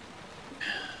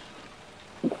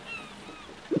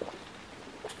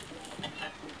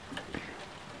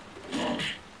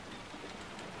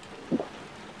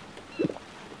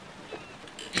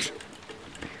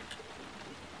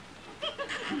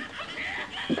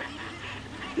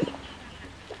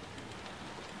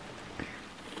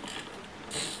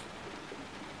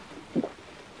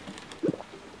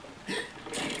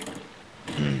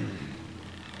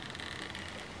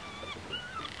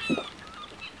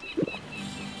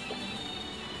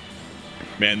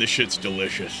 Man, this shit's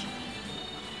delicious.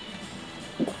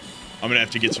 I'm gonna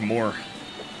have to get some more.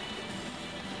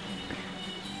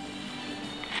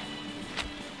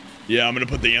 Yeah, I'm gonna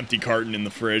put the empty carton in the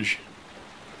fridge.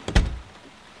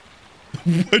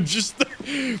 just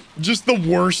the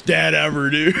worst dad ever,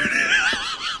 dude.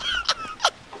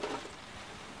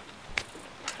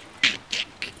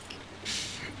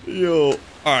 Yo.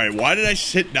 Alright, why did I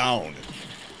sit down?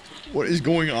 What is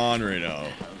going on right now?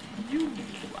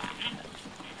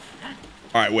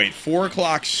 Alright, wait. 4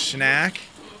 o'clock snack.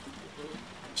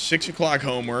 6 o'clock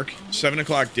homework. 7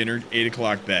 o'clock dinner. 8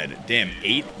 o'clock bed. Damn,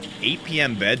 8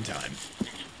 p.m. bedtime.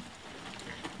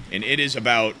 And it is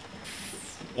about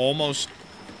almost...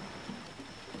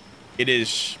 It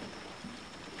is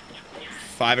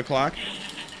 5 o'clock.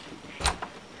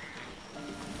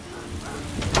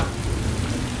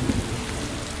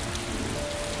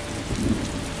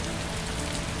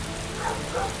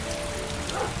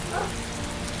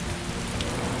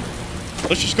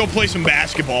 Let's just go play some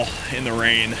basketball in the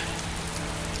rain.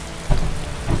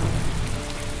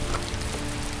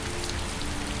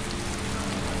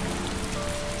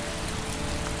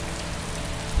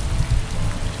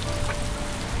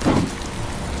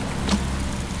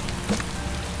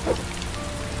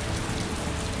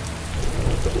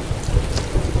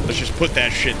 Let's just put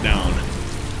that shit down.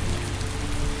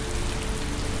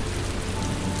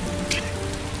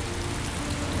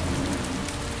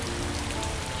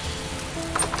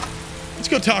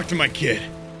 Go talk to my kid.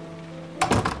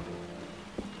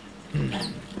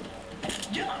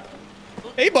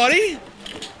 Hey, buddy.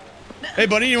 Hey,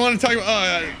 buddy. You want to talk?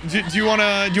 Do you want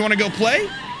to go play?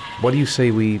 What do you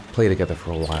say we play together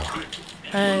for a while?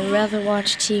 I'd rather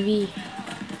watch TV.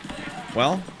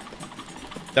 Well,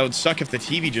 that would suck if the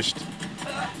TV just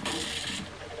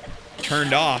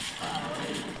turned off.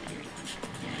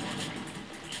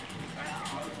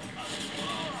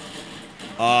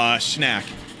 Snack.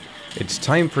 It's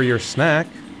time for your snack.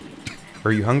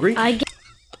 Are you hungry?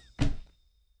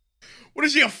 What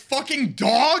is he, a fucking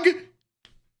dog?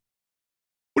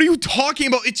 What are you talking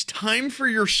about? It's time for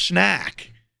your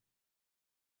snack.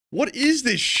 What is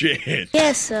this shit?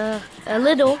 Yes, a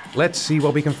little. Let's see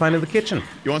what we can find in the kitchen.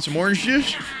 You want some orange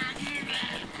juice?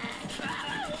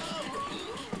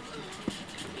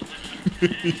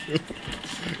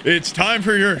 It's time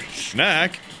for your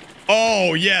snack.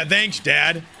 Oh, yeah, thanks,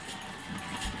 Dad.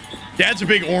 Dad's a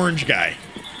big orange guy.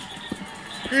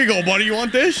 Here you go, buddy. You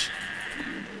want this?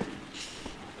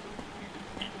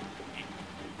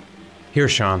 Here,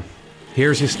 Sean.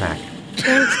 Here's your snack.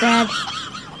 Thanks, Dad.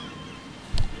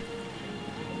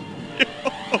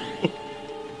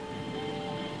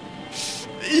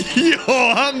 Yo,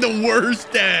 I'm the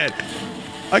worst dad.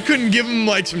 I couldn't give him,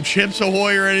 like, some Chips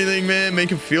Ahoy or anything, man. Make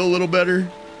him feel a little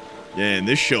better. Yeah, and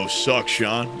this show sucks,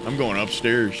 Sean. I'm going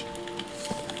upstairs.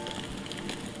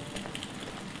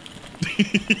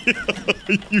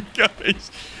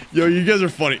 you guys are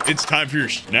funny. It's time for your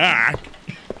snack.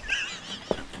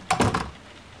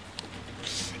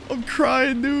 I'm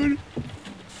crying, dude.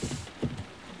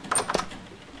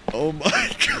 Oh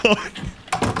my god.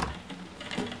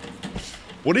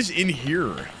 What is in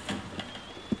here?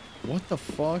 What the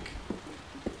fuck?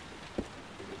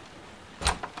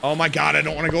 Oh my god, I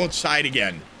don't want to go outside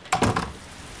again.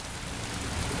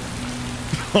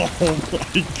 Oh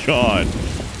my god.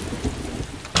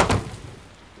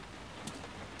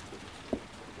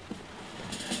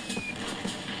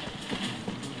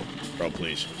 Bro,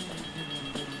 please.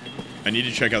 I need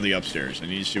to check out the upstairs. I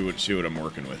need to see what I'm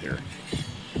working with here.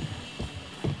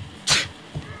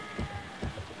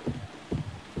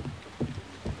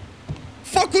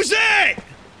 Fuck was that?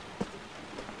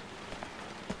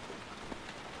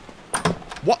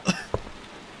 What?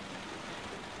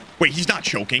 Wait, he's not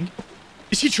choking.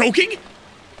 Is he choking?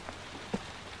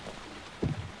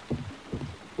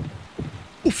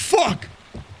 Oh, fuck.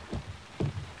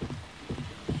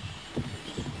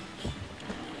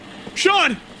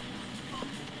 Sean!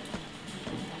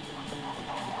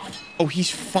 Oh,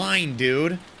 he's fine,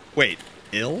 dude. Wait,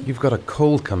 ill? You've got a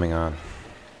cold coming on.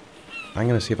 I'm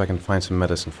gonna see if I can find some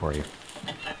medicine for you.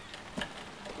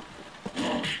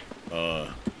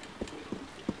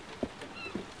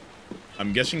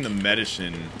 I'm guessing the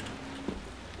medicine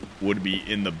would be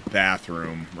in the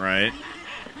bathroom, right?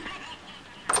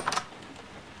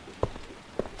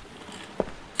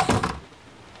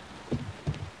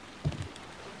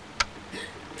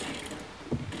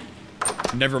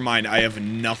 Never mind, I have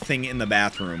nothing in the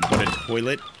bathroom but a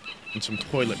toilet and some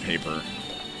toilet paper.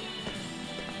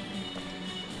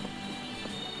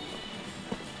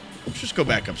 Let's just go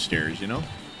back upstairs, you know?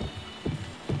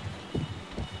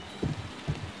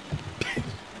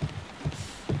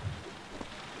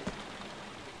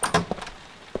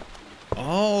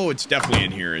 Oh, it's definitely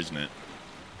in here, isn't it?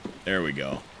 There we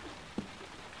go.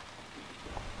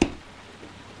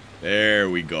 There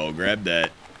we go. Grab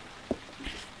that.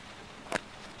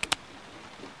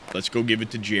 Let's go give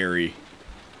it to Jerry.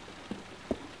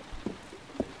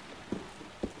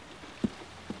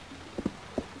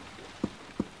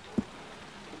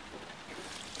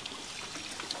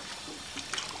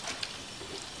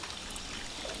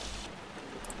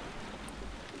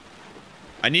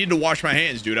 I needed to wash my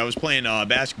hands, dude. I was playing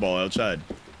basketball outside.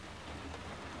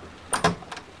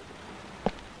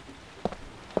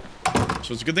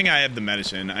 So it's a good thing I have the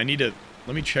medicine. I need to...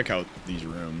 Let me check out these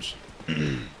rooms.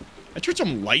 I turned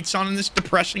some lights on in this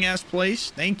depressing-ass place.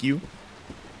 Thank you.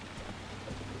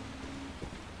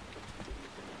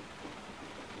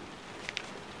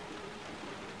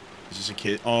 Is this a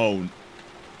kid? Oh.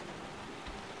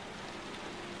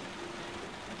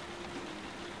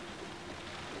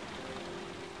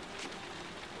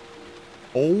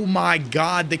 Oh my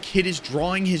god, the kid is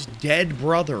drawing his dead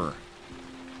brother.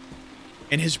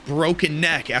 And his broken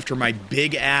neck after my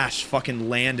big ass fucking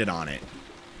landed on it.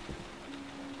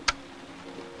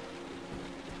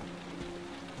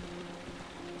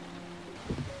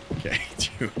 Okay,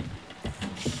 dude.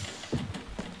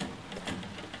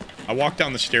 I walked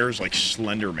down the stairs like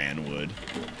Slender Man would.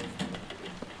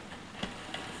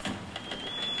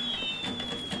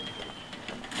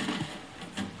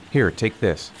 Here, take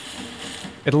this.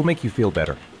 It'll make you feel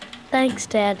better. Thanks,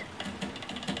 Dad.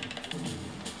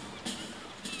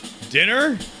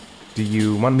 Dinner? Do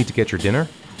you want me to get your dinner?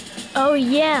 Oh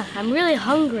yeah, I'm really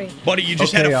hungry. Buddy, you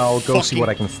just had a I'll go fucking, see what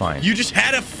I can find. You just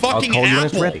had a fucking I'll call you when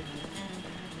apple. it's ready.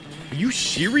 Are you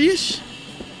serious?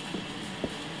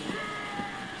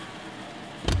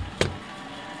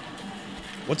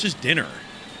 What's his dinner?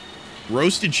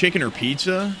 Roasted chicken or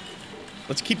pizza?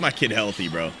 Let's keep my kid healthy,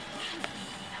 bro.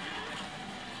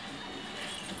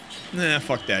 Nah,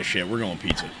 fuck that shit. We're going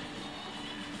pizza.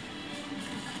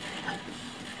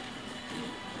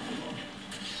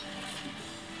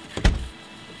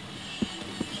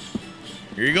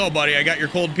 Here you go, buddy. I got your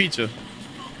cold pizza.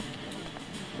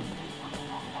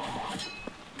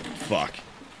 Fuck.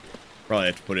 Probably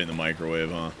have to put it in the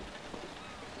microwave, huh?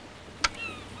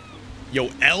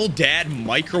 Yo, L Dad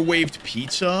microwaved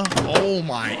pizza? Oh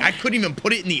my. I couldn't even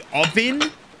put it in the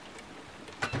oven?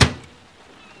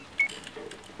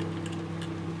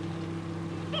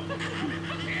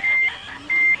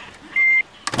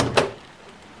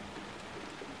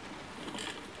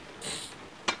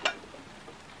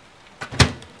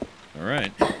 All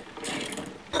right.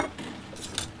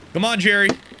 Come on, Jerry.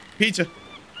 Pizza.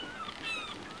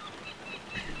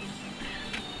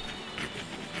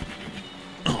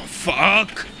 Oh,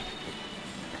 fuck.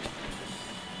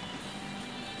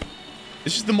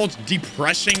 This is the most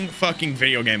depressing fucking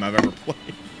video game I've ever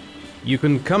played. You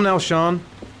can come now, Sean.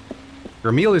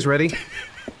 Your meal is ready.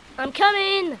 I'm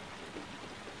coming!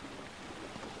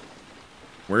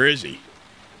 Where is he?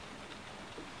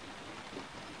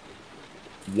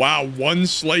 Wow, one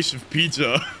slice of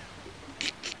pizza.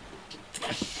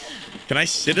 Can I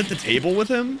sit at the table with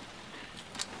him?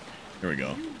 Here we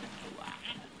go.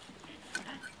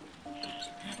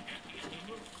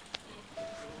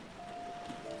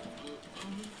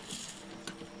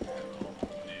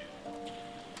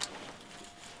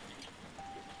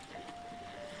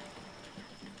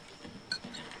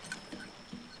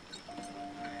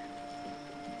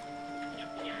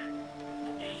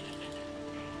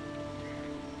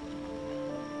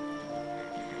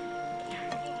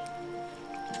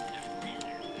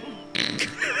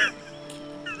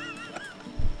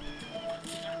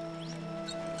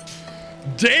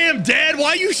 Damn, Dad, why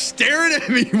are you staring at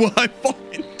me while I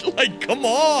fucking, like, come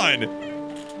on.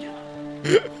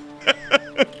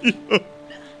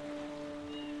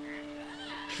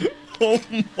 Oh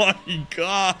my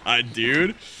god,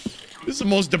 dude. This is the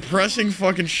most depressing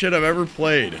fucking shit I've ever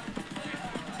played.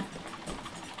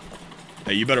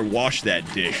 Hey, you better wash that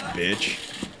dish, bitch.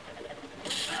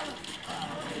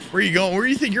 Where are you going? Where do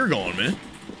you think you're going, man?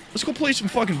 Let's go play some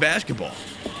fucking basketball.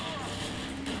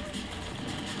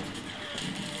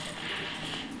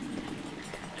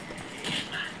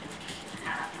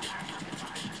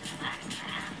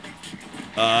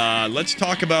 Let's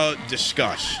talk about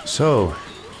discuss. So,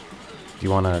 do you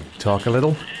want to talk a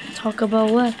little? Talk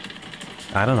about what?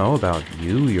 I don't know, about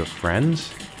you, your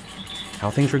friends, how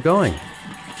things are going.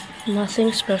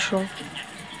 Nothing special.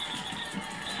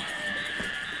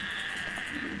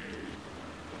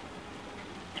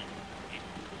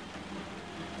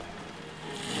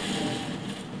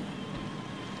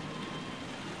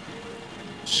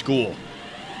 School.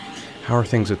 How are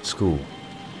things at school?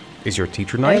 Is your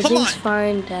teacher nice? Come on. Everything's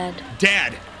fine, Dad.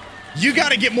 Dad, you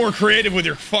gotta get more creative with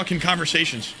your fucking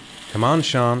conversations. Come on,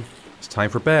 Sean. It's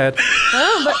time for bed.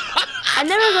 Oh, but I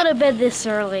never go to bed this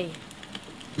early.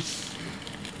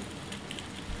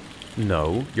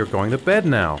 No, you're going to bed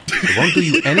now. It won't do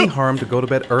you any harm to go to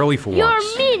bed early for once.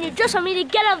 You're mean. You just want me to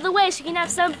get out of the way so you can have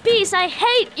some peace. I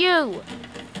hate you.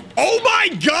 Oh my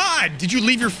god! Did you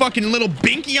leave your fucking little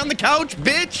binky on the couch,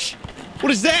 bitch?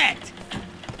 What is that?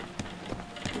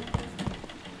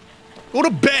 Go to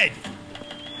bed.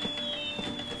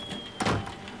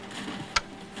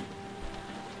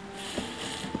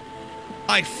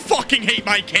 I fucking hate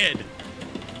my kid.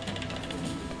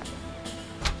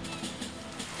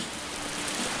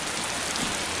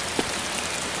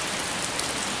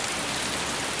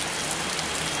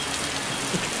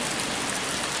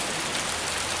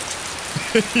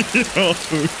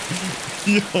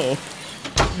 Yo.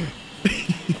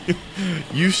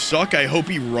 You suck. I hope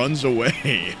he runs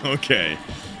away. Okay.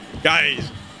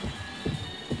 Guys.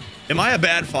 Am I a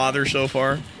bad father so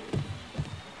far?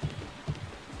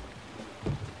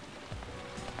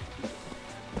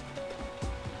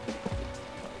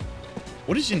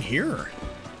 What is in here?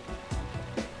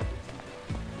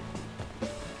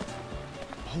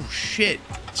 Oh shit.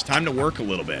 It's time to work a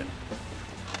little bit.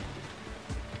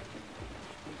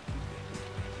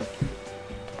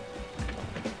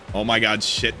 Oh my god,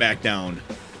 sit back down.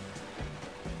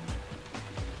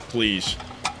 Please.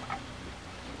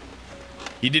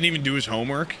 He didn't even do his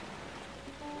homework?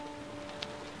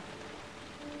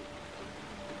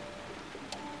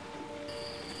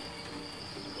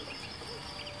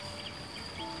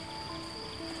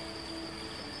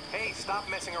 Hey, stop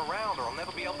messing around or I'll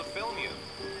never be able to film you.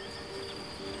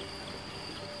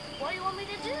 What do you want me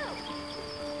to do?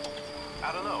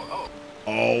 I don't know. Oh.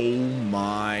 Oh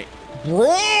my...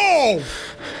 Bro!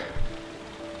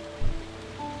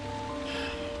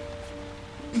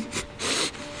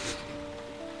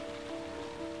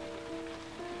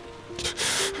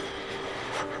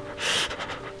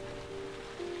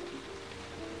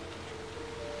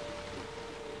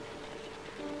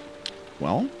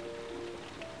 Well,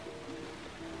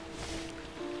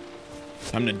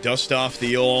 time to dust off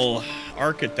the old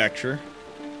architecture.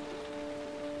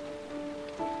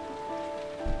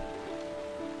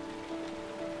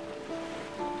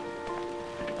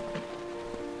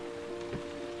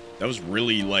 That was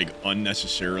really, like,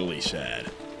 unnecessarily sad.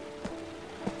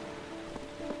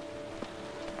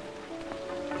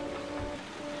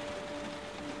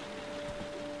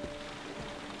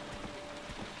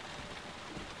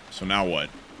 So now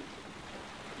what?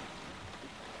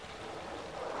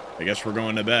 I guess we're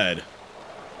going to bed.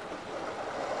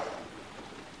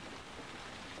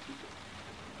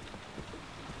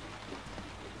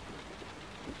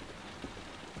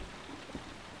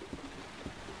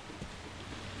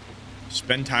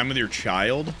 Spend time with your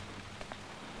child?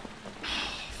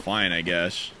 Fine, I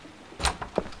guess.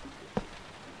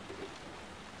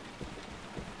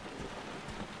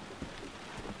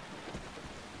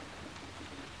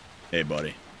 Hey,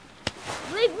 buddy.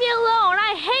 Leave me alone.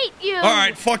 I hate you. All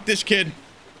right, fuck this kid.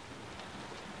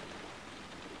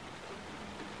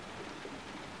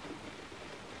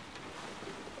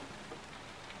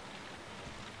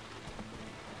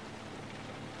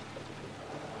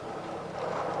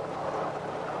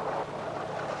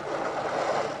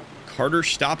 Carter,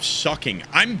 stop sucking.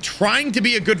 I'm trying to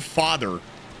be a good father.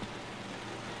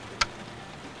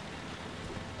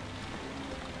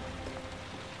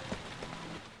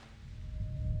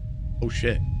 Oh,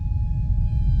 shit.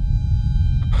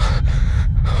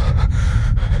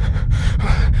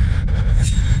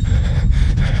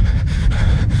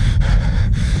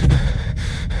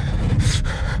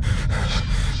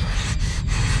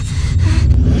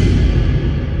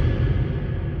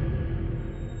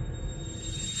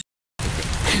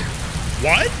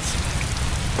 What?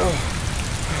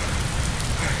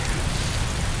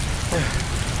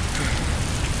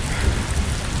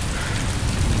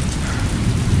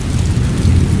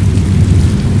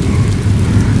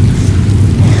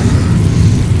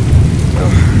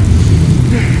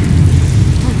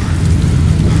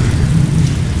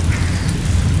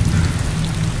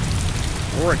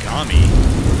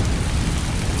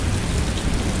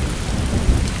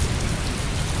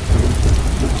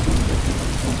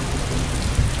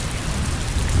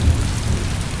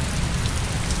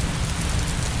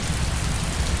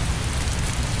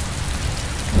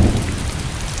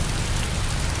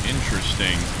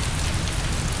 Interesting.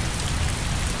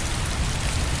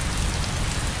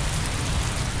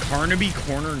 Carnaby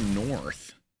Corner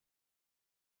North.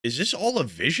 Is this all a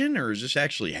vision, or is this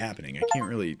actually happening? I can't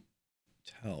really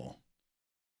tell.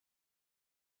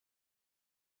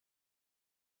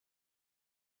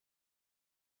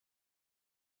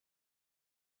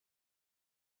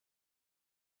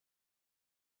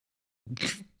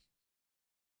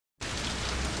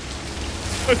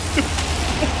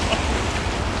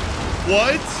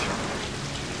 What?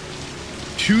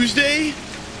 Tuesday?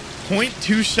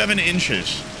 0.27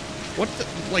 inches. What the,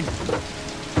 like...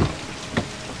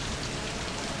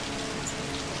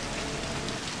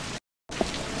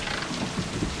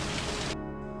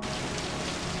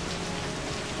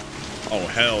 Oh,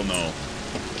 hell no.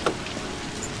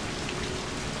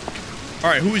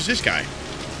 Alright, who is this guy?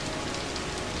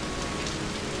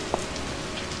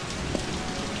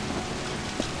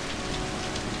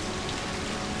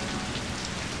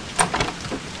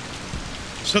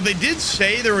 So they did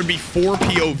say there would be 4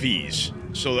 POVs.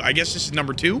 So I guess this is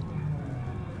number 2?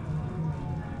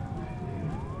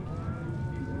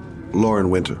 Lauren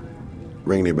Winter.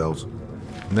 Ring any bells?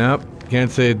 Nope, can't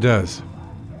say it does.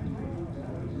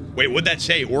 Wait, what'd that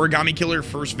say? Origami killer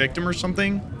first victim or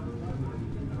something?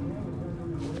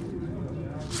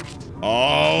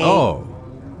 Oh,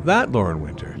 that Lauren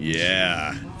Winter.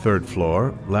 Yeah. 3rd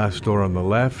floor, last door on the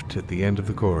left at the end of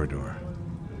the corridor.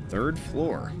 3rd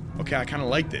floor. Okay, I kind of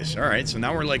like this. All right, so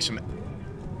now we're like some...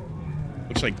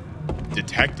 Looks like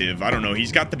detective. I don't know.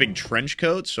 He's got the big trench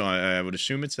coat, so I would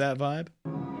assume it's that vibe.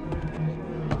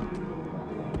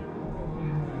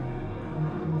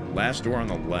 Last door on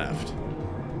the left.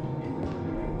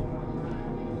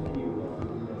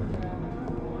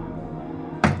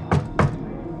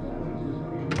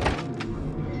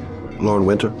 Lauren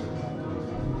Winter?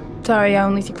 Sorry, I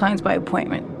only see clients by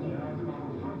appointment.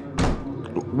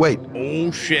 Wait.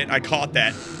 Oh, shit. I caught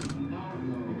that.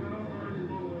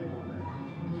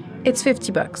 It's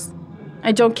 $50.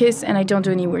 I don't kiss and I don't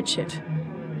do any weird shit.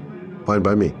 Fine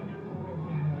by me.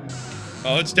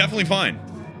 Oh, it's definitely fine.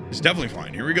 It's definitely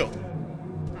fine. Here we go.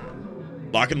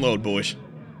 Lock and load, boys.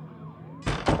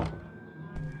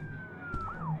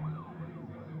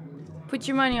 Put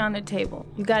your money on the table.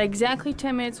 You got exactly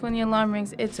 10 minutes. When the alarm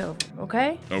rings, it's over,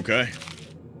 okay? Okay.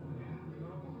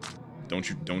 Don't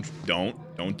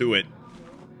do it.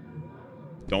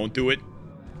 Don't do it.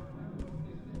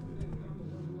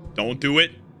 Don't do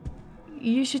it.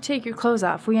 You should take your clothes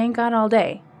off. We ain't got all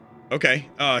day. Okay,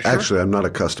 sure. Actually, I'm not a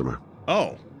customer.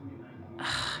 Oh.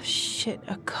 Shit,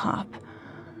 a cop.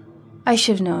 I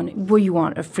should have known. What do you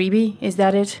want, a freebie? Is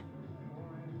that it?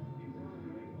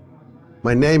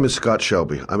 My name is Scott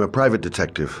Shelby. I'm a private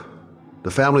detective.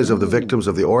 The families of the victims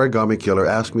of the origami killer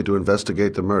asked me to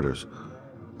investigate the murders.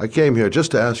 I came here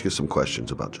just to ask you some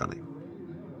questions about Johnny.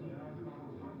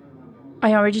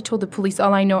 I already told the police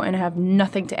all I know and I have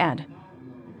nothing to add.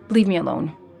 Leave me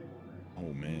alone.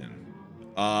 Oh, man.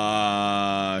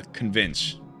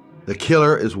 Convince. The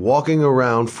killer is walking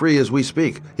around free as we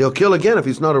speak. He'll kill again if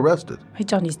he's not arrested. My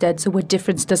Johnny's dead, so what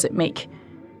difference does it make?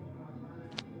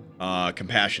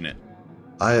 Compassionate.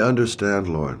 I understand,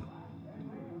 Lauren.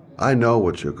 I know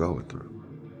what you're going through.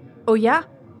 Oh, yeah?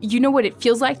 You know what it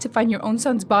feels like to find your own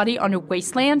son's body on a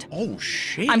wasteland? Oh,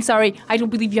 shit. I'm sorry. I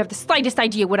don't believe you have the slightest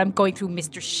idea what I'm going through,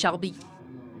 Mr. Shelby.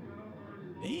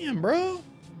 Damn, bro.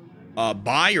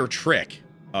 Buy or trick?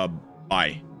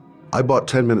 Buy. I bought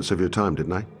 10 minutes of your time,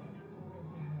 didn't I?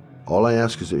 All I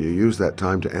ask is that you use that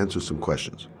time to answer some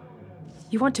questions.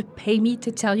 You want to pay me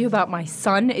to tell you about my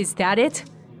son? Is that it?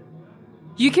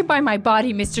 You can buy my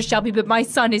body, Mr. Shelby, but my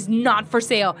son is not for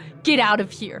sale. Get out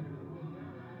of here.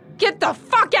 Get the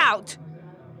fuck out!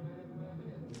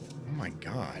 Oh my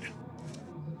god.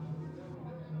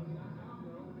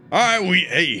 Alright,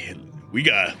 we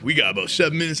got about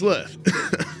 7 minutes left.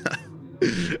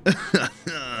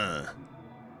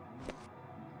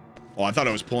 Oh, I thought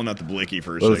I was pulling out the blicky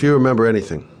for a Well, second. if you remember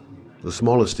anything, the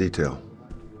smallest detail,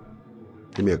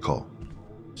 give me a call.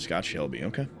 Scott Shelby,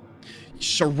 okay.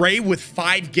 Saray with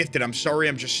 5 gifted. I'm sorry,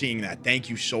 I'm just seeing that. Thank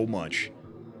you so much.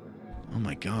 Oh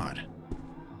my god.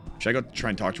 Should I go try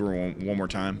and talk to her one more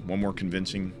time? One more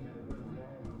convincing?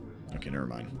 Okay, never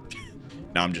mind.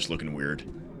 Now I'm just looking weird.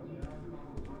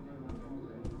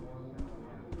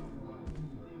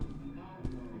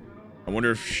 I wonder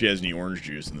if she has any orange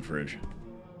juice in the fridge.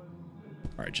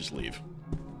 Alright, just leave.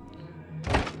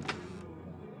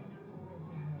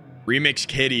 Remix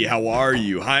Kitty, how are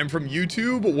you? Hi, I'm from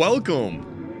YouTube.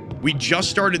 Welcome. We just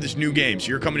started this new game, so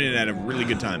you're coming in at a really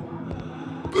good time.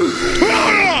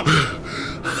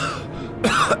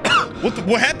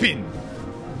 What happened?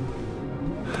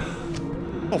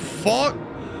 Oh, fuck.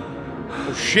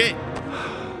 Oh, shit.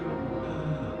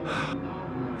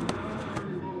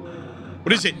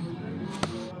 What is it?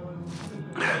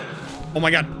 Oh, my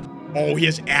God. Oh, he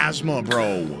has asthma,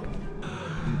 bro.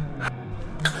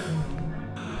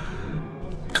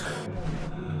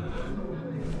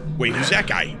 Wait, who's that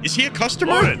guy? Is he a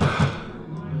customer? Lauren!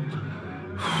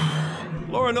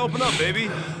 Lauren, open up, baby.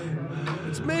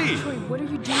 It's me. Troy, what are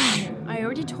you doing here? I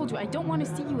already told you I don't want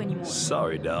to see you anymore.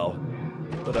 Sorry, doll.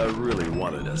 But I really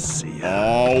wanted to see you.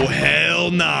 Oh, hell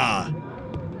nah.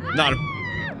 Not a...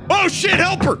 Oh, shit,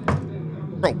 help her!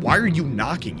 Bro, why are you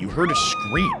knocking? You heard a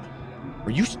scream.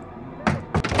 Are you...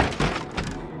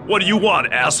 What do you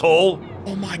want, asshole?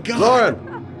 Oh, my God.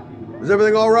 Lauren, is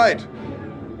everything all right?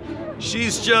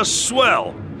 She's just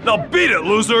swell. Now beat it,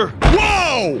 loser.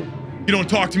 Whoa! You don't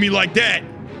talk to me like that.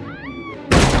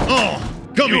 Oh,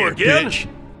 come here, again? bitch.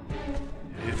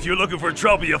 If you're looking for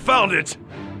trouble, you found it.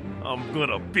 I'm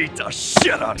gonna beat the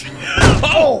shit out of you.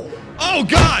 Oh! Oh,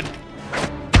 God!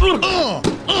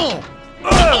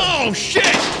 Oh,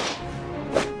 shit!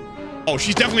 Oh,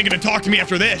 she's definitely gonna talk to me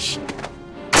after this.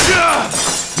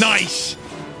 Nice.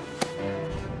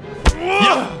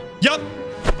 Yup.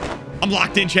 I'm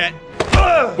locked in, chat.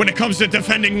 When it comes to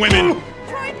defending women.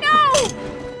 Troy, no!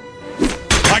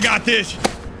 I got this.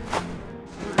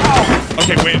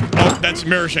 Okay, wait. Oh, that's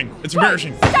embarrassing. It's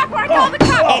embarrassing. Stop or I call the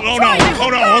cops! Oh, no. Oh,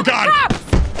 no. Oh, God.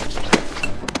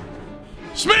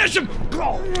 Smash him!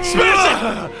 Smash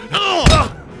him!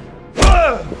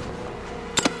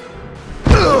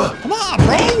 Come on,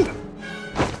 bro!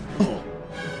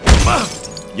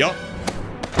 Yup.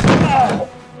 Oh!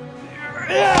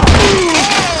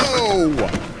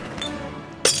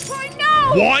 Troy,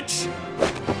 no! What?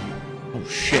 Oh,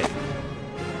 shit.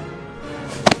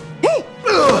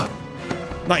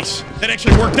 Nice. That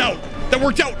actually worked out. That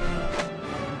worked out.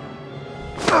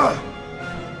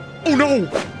 Oh, no.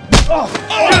 Oh,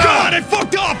 God, I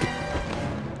fucked up.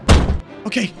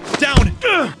 Okay, down.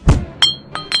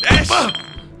 S.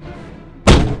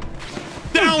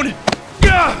 Down.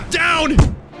 Down.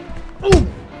 Ooh.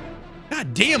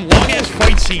 God damn, long-ass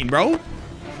fight scene, bro.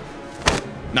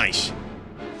 Nice.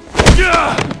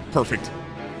 Perfect.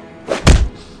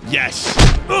 Yes.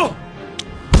 Oh,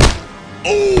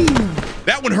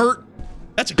 that one hurt.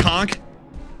 That's a conk.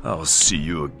 I'll see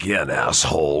you again,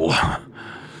 asshole.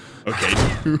 Okay.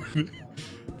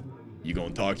 You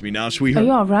gonna talk to me now, sweetheart? Are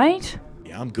you alright?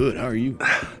 Yeah, I'm good. How are you?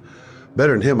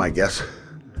 Better than him, I guess.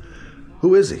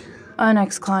 Who is he? An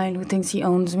ex-client who thinks he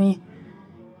owns me.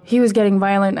 He was getting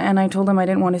violent, and I told him I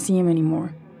didn't want to see him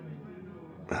anymore.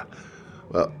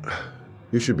 Well,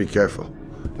 you should be careful.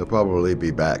 He'll probably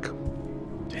be back.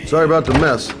 Damn. Sorry about the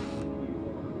mess.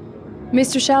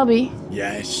 Mr. Shelby?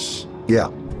 Yes. Yeah.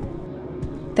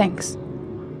 Thanks.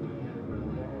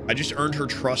 I just earned her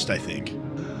trust, I think.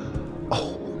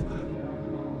 Oh.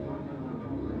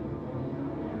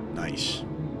 Nice.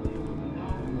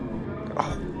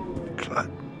 Oh,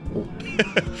 God. Oh.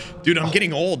 Dude, I'm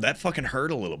getting old. That fucking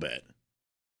hurt a little bit.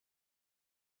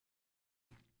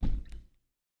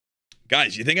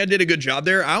 Guys, you think I did a good job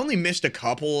there? I only missed a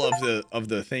couple of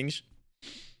the things.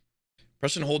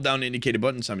 Press and hold down the indicated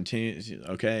button simultaneously.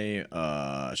 Okay.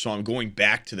 So I'm going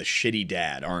back to the shitty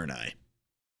dad, aren't I?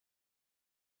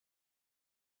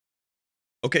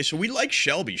 Okay, so we like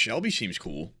Shelby. Shelby seems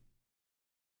cool.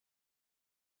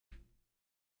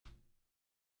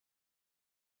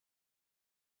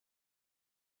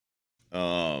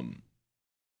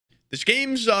 This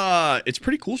game's it's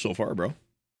pretty cool so far, bro.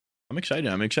 I'm excited.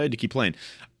 I'm excited to keep playing.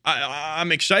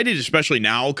 I'm excited, especially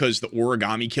now, because the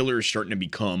origami killer is starting to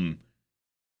become,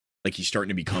 like, he's starting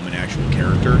to become an actual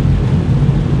character.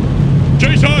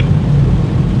 Jason!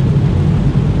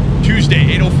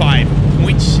 Tuesday, 8:05,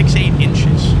 0.68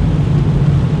 inches.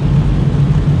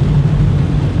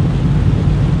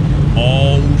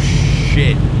 Oh,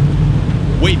 shit.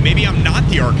 Wait, maybe I'm not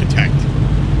the architect.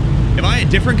 Am I a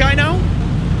different guy now?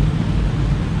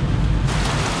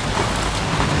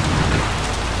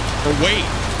 Or wait.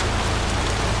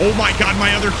 Oh my God,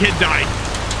 my other kid died.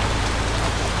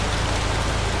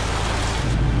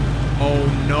 Oh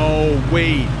no,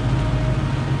 wait.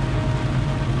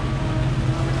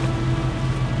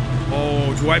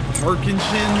 Oh, do I have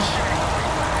Parkinson's?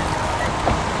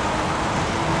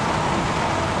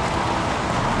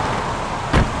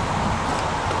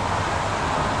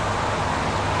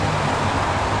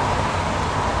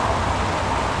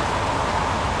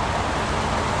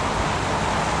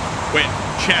 Wait,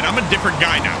 Chad, I'm a different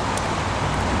guy now.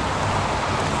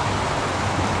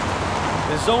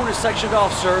 The zone is sectioned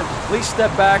off, sir. Please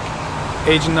step back.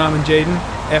 Agent Norman Jaden,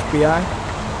 FBI.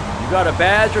 You got a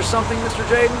badge or something, Mr.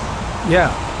 Jaden?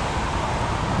 Yeah.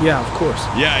 Yeah, of course.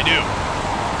 Yeah, I do.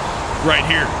 Right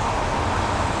here.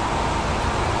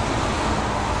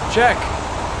 Check.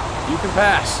 You can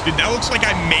pass. Dude, that looks like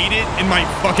I made it in my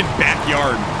fucking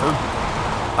backyard.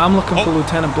 I'm looking for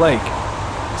Lieutenant Blake.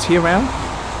 Is he around?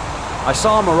 I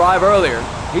saw him arrive earlier.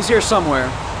 He's here somewhere.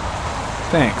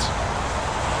 Thanks.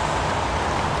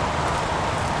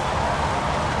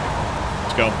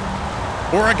 Let's go.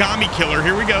 Origami killer,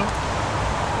 here we go.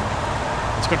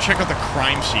 Let's go check out the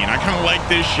crime scene. I kind of like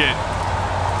this shit.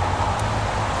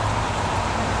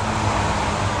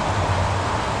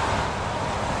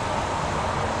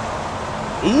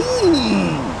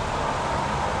 Ooh!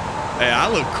 Hey, I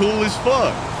look cool as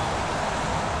fuck.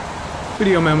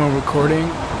 Video memo recording,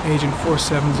 Agent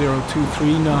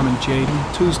 47023, Norman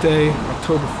Jaden, Tuesday,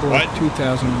 October 4th,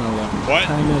 2011. What?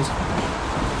 Time is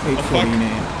 8:14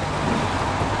 a.m.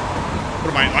 What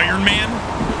am I, Iron Man?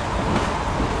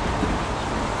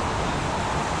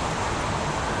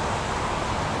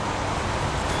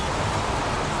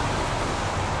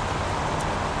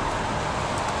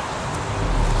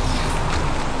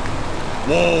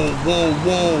 Whoa, whoa,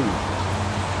 whoa.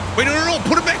 Wait, no,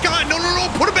 put it back on. No,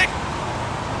 put it back.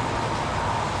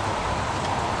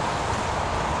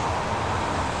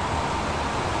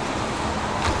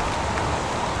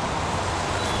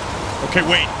 Okay,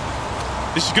 wait.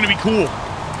 This is gonna be cool.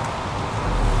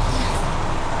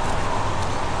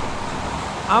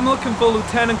 I'm looking for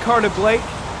Lieutenant Carter Blake.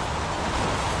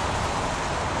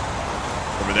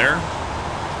 Over there.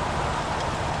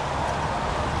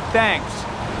 Thanks.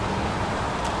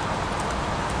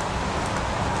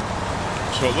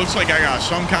 So it looks like I got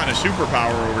some kind of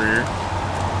superpower over here.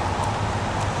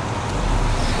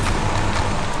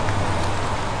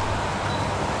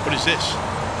 What is this?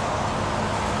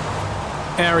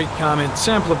 Harry comment,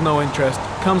 sample of no interest.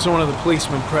 Comes from one of the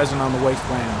policemen present on the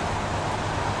wasteland.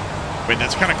 Wait,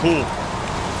 that's kind of cool.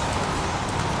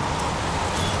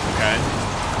 Okay.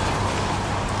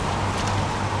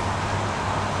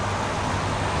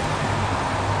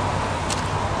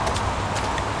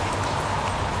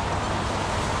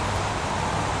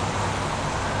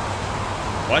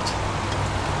 What?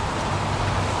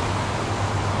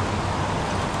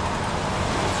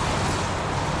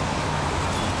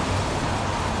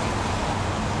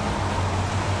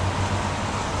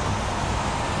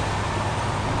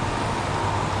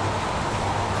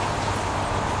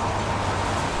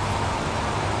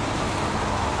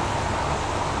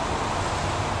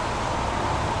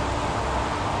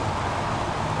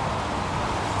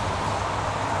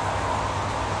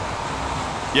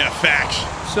 Yeah, facts.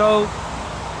 So,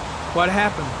 what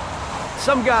happened?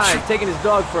 Some guy taking his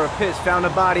dog for a piss found a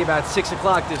body about 6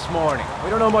 o'clock this morning. We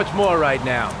don't know much more right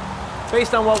now.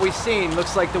 Based on what we've seen,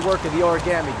 looks like the work of the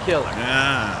origami killer.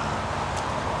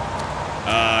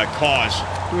 Cause.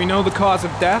 Do we know the cause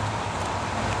of death?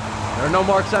 There are no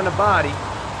marks on the body.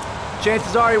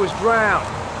 Chances are he was drowned,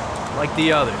 like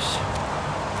the others.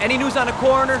 Any news on the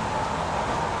coroner?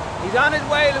 He's on his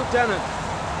way, Lieutenant.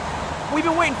 We've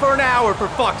been waiting for an hour, for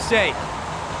fuck's sake.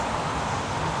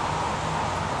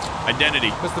 Identity.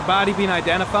 Has the body been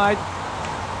identified?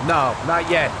 No, not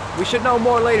yet. We should know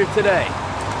more later today.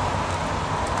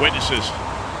 Witnesses.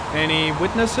 Any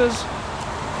witnesses?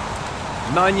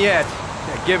 None yet.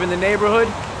 Given the neighborhood,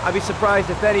 I'd be surprised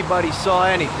if anybody saw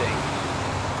anything.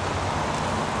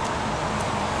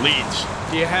 Leads.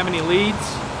 Do you have any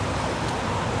leads?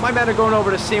 My men are going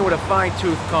over the scene with a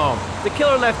fine-tooth comb. If the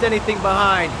killer left anything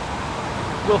behind,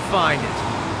 we'll find it.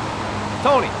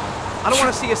 Tony, I don't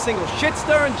want to see a single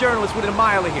shit-stirring journalist within a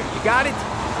mile of here. You got it?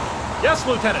 Yes,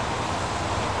 Lieutenant.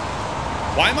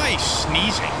 Why am I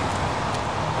sneezing?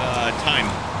 Time.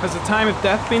 Has the time of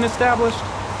death been established?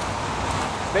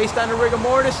 Based on the rigor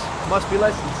mortis, must be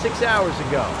less than 6 hours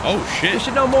ago. Oh, shit. We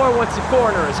should know more once the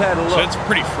coroner has had a look. So it's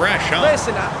pretty fresh, huh?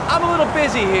 Listen, I'm a little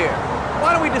busy here.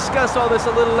 Why don't we discuss all this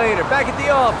a little later, back at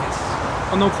the office?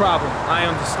 Oh, no problem. I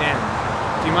understand.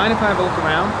 Do you mind if I have a look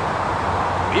around?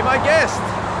 Be my guest.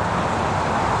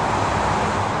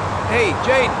 Hey,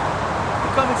 Jaden, you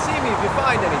come and see me if you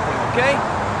find anything, okay?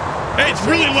 Hey, it's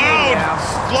really loud.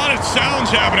 A lot of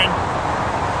sounds happening.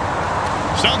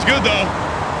 Sounds good, though.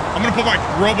 I'm gonna put my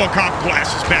RoboCop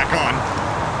glasses back on.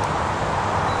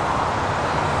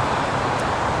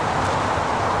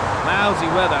 Lousy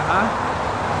weather, huh?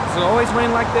 Does it always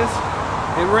rain like this?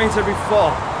 It rains every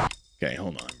fall. Okay,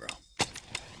 hold on, bro.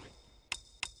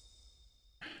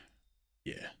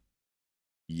 Yeah.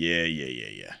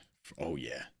 Yeah. Oh,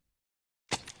 yeah.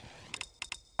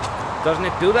 Doesn't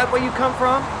it do that where you come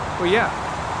from? Well, yeah.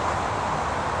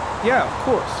 Yeah, of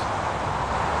course.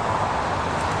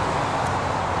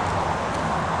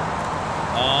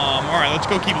 All Alright, let's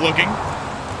go keep looking.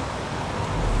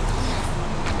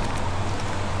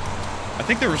 I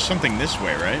think there was something this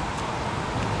way, right?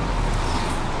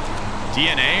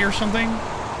 DNA or something?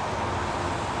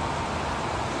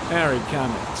 Harry,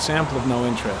 comment. Sample of no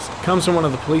interest. Comes from one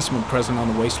of the policemen present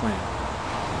on the wasteland.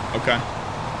 Okay.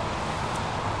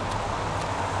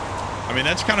 I mean,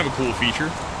 that's kind of a cool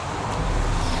feature.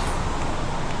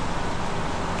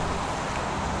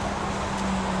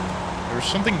 There's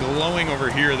something glowing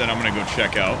over here that I'm going to go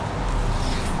check out.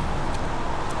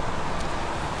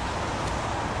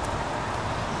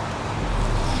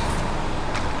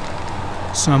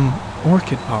 Some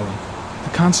orchid pollen. The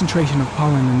concentration of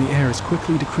pollen in the air is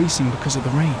quickly decreasing because of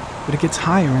the rain, but it gets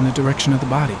higher in the direction of the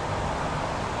body.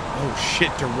 Oh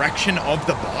shit, direction of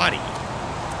the body.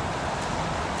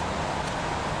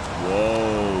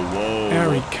 Whoa, whoa.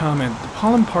 Harry, comment. The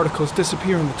pollen particles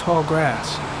disappear in the tall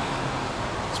grass.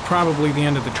 It's probably the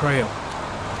end of the trail.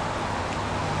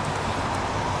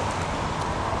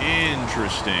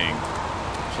 Interesting.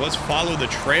 So let's follow the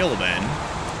trail then.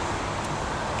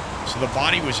 So the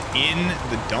body was in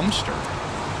the dumpster.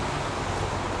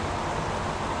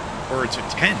 Or it's a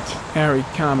tent. Harry,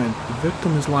 comment. The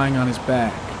victim is lying on his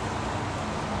back.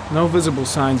 No visible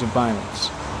signs of violence.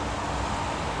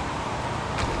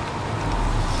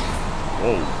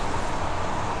 Whoa.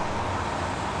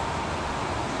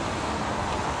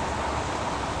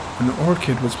 An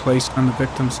orchid was placed on the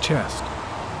victim's chest.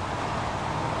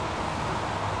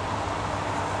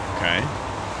 Okay.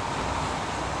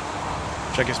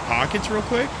 Check his pockets real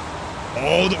quick.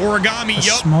 Oh, the origami, A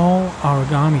small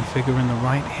origami figure in the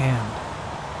right hand.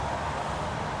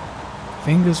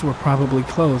 Fingers were probably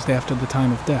closed after the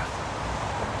time of death.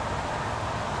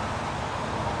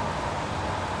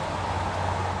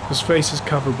 His face is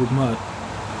covered with mud,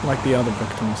 like the other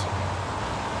victims.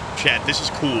 Chat, this is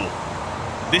cool.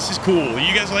 This is cool.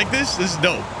 You guys like this? This is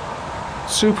dope.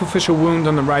 Superficial wound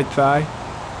on the right thigh.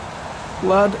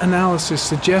 Blood analysis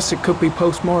suggests it could be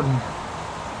post-mortem.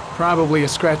 Probably a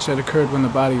scratch that occurred when the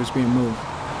body was being moved.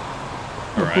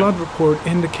 The blood report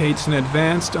indicates an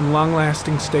advanced and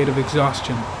long-lasting state of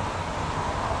exhaustion.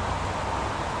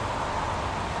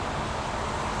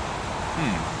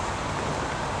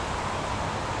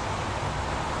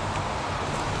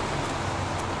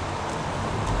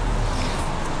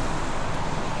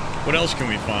 What else can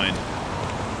we find?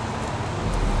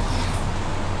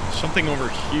 Something over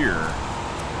here.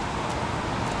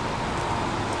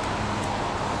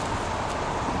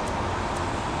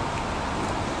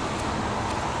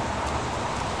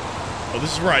 Oh,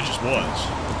 this is where I just was.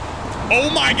 Oh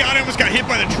my god, I almost got hit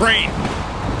by the train.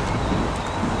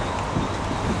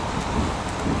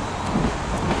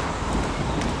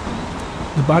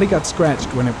 The body got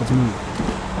scratched when it was moved.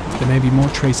 There may be more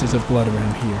traces of blood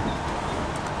around here.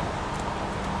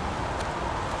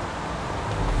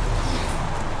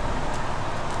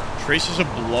 Traces of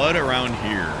blood around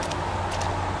here.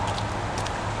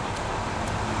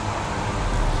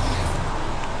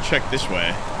 Check this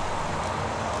way.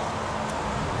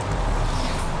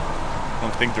 I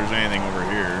don't think there's anything over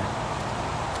here.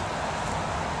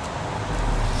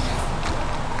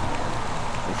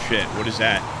 Oh shit, what is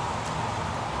that?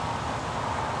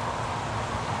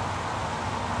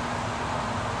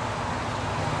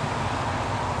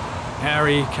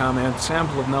 Harry, comment.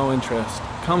 Sample of no interest.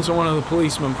 Comes from one of the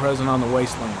policemen present on the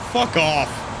wasteland. Fuck off.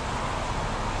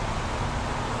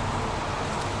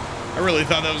 I really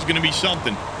thought that was gonna be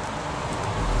something.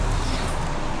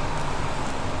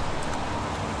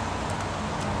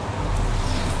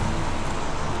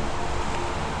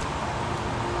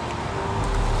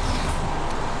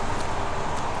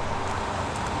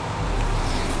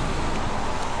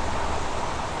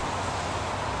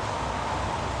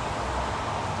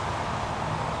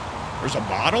 There's a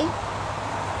bottle?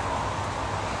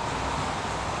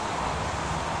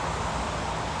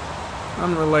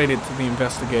 Unrelated to the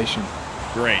investigation.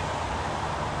 Great.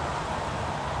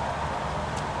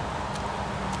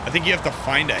 I think you have to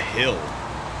find a hill.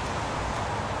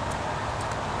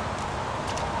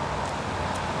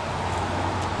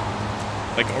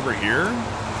 Like over here?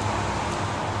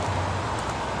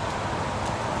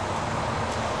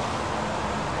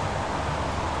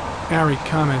 Harry,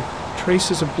 comment.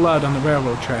 Traces of blood on the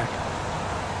railroad track.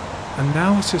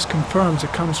 Analysis confirms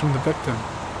it comes from the victim.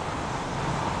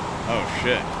 Oh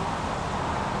shit.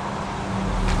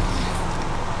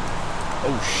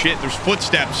 Oh shit, there's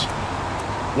footsteps.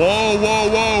 Whoa, whoa,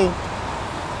 whoa.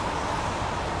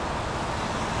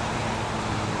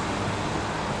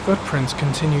 Footprints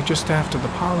continue just after the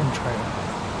pollen trail.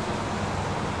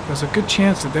 There's a good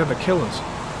chance that they're the killers.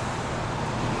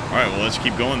 Alright, well let's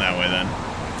keep going that way then.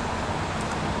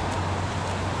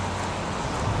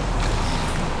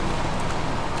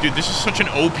 Dude, this is such an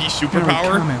OP superpower.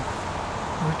 Harry, comment.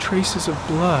 There are traces of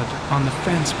blood on the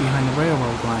fence behind the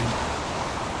railroad line.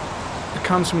 It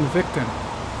comes from the victim.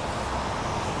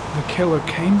 The killer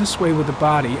came this way with the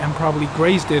body and probably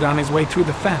grazed it on his way through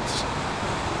the fence.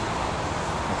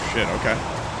 Oh shit, okay.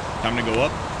 Time to go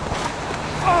up.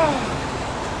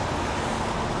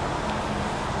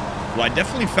 Well, I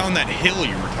definitely found that hill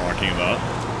you were talking about.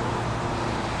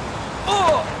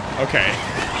 Okay.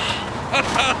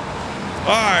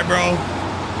 Alright, bro.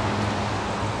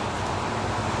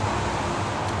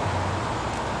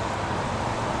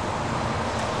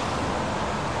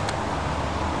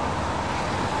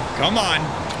 Come on.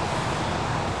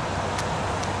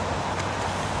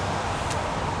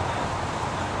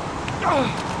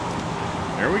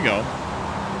 There we go.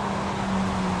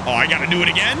 Oh, I gotta do it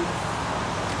again?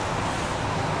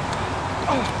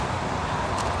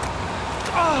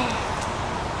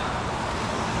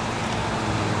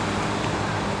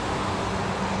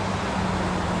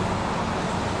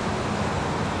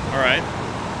 All right.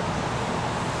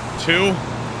 2.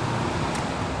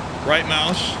 Right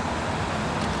mouse.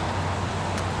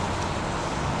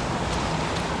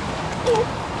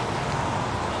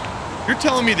 You're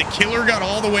telling me the killer got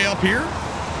all the way up here?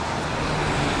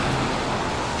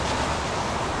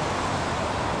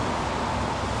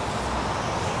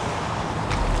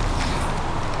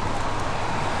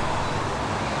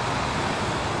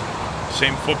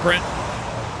 Same footprint?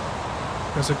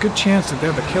 There's a good chance that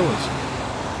they're the killers.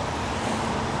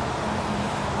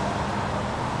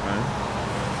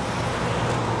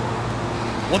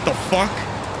 What the fuck?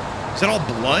 Is that all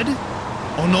blood?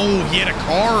 Oh no, he had a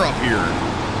car up here.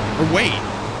 Or wait.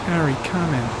 Harry,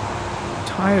 comment.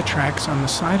 Tire tracks on the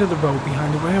side of the road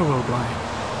behind the railroad line.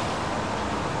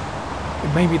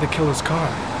 It may be the killer's car.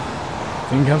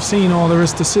 Think I've seen all there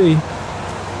is to see.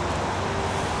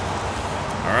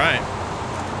 Alright.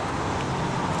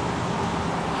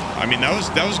 I mean,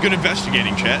 that was good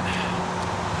investigating, chat.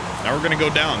 Now we're gonna go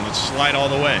down. Let's slide all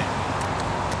the way.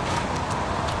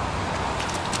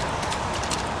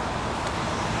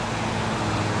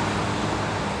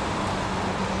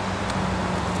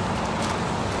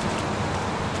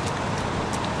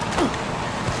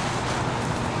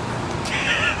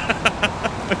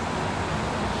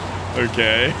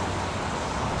 Okay.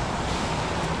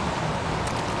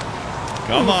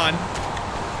 Come on.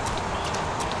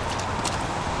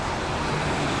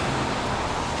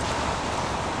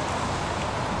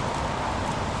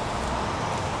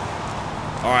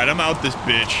 All right, I'm out this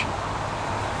bitch.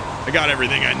 I got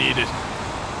everything I needed.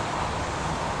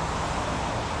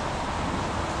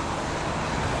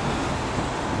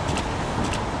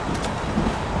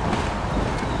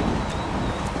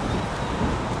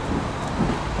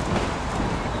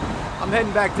 I'm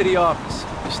heading back to the office.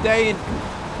 You staying?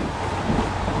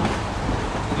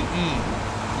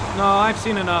 No, I've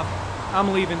seen enough.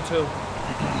 I'm leaving too.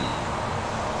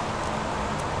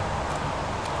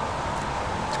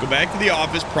 Let's go back to the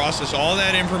office, process all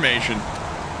that information.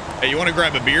 Hey, you want to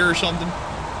grab a beer or something?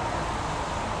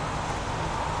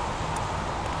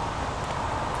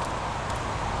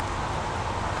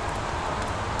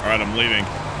 All right, I'm leaving.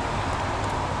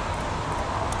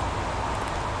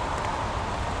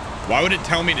 Why would it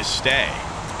tell me to stay?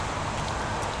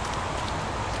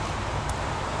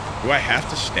 Do I have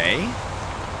to stay?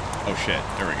 Oh shit,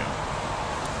 there we go.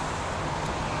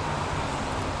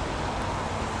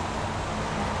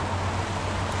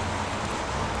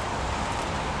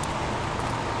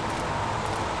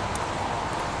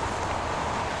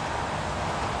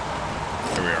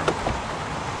 There we are.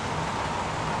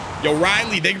 Yo,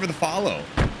 Riley, thank you for the follow.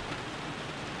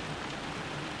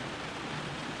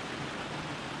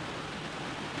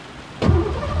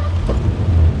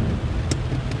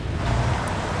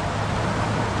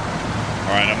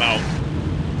 All right, I'm out.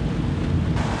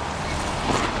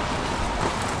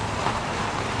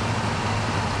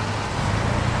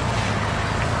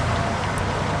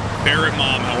 Barrett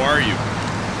Mom, how are you?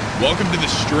 Welcome to the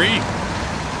stream.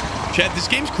 Chat, this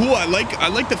game's cool. I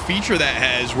like the feature that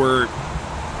has where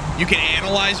you can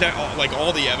analyze that, like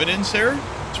all the evidence there.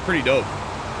 It's pretty dope.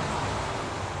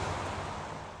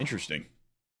 Interesting.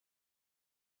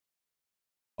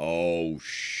 Oh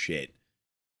shit.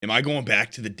 Am I going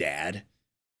back to the dad?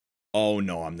 Oh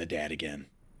no, I'm the dad again.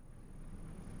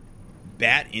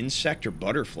 Bat, insect, or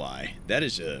butterfly? That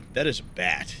is a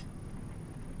bat.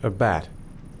 A bat.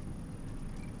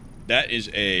 That is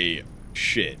a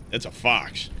shit. That's a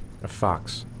fox. A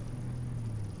fox.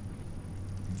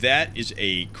 That is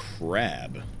a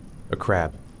crab. A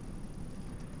crab.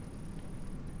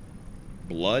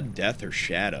 Blood, death, or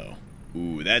shadow?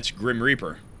 Ooh, that's Grim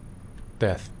Reaper.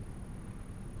 Death.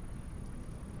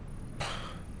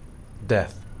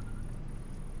 death.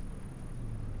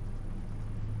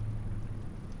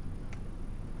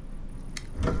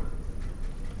 Am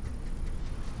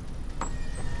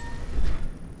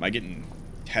I getting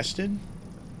tested?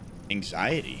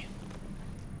 Anxiety.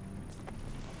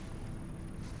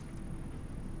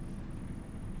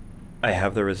 I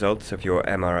have the results of your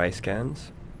MRI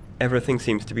scans. Everything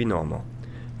seems to be normal.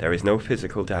 There is no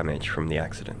physical damage from the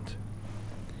accident.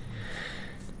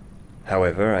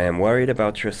 However, I am worried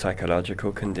about your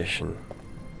psychological condition.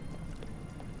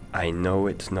 I know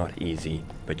it's not easy,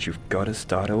 but you've got to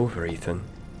start over, Ethan.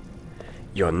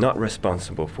 You're not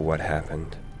responsible for what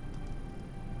happened.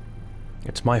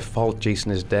 It's my fault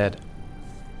Jason is dead.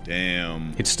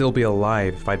 Damn. He'd still be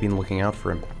alive if I'd been looking out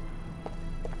for him.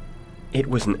 It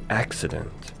was an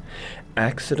accident.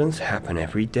 Accidents happen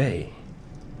every day.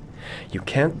 You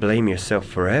can't blame yourself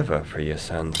forever for your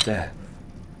son's death.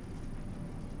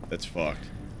 That's fucked.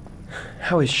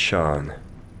 How is Sean?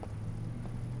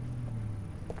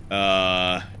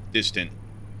 Distant.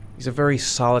 He's a very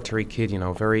solitary kid, you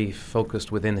know, very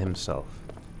focused within himself.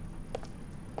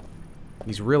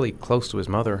 He's really close to his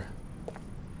mother.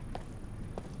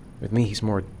 With me, he's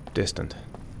more distant.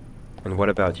 And what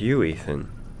about you,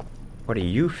 Ethan? What do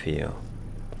you feel?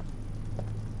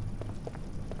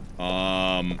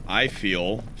 I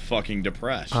feel fucking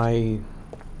depressed. I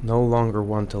no longer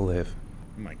want to live.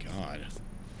 Oh my god.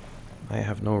 I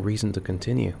have no reason to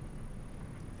continue.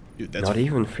 Dude, that's not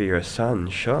even for your son,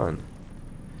 Sean.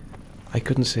 I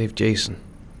couldn't save Jason.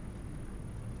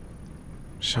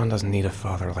 Sean doesn't need a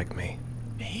father like me.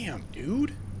 Damn,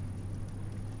 dude.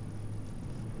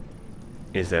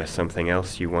 Is there something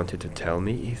else you wanted to tell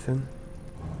me, Ethan?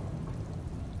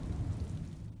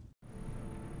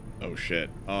 Oh shit.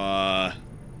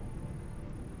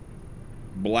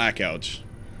 Blackouts.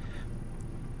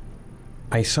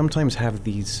 I sometimes have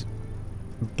these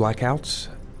blackouts.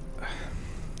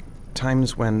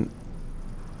 Times when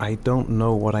I don't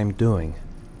know what I'm doing.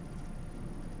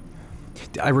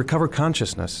 I recover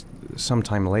consciousness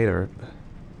sometime later,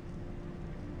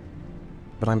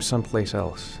 but I'm someplace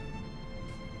else.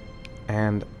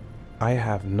 And I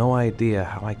have no idea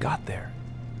how I got there.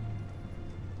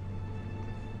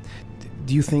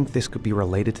 Do you think this could be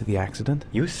related to the accident?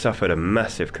 You suffered a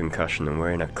massive concussion and were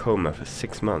in a coma for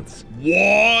 6 months.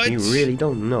 What? You really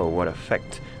don't know what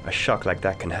effect a shock like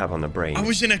that can have on the brain. I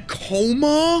was in a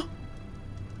coma?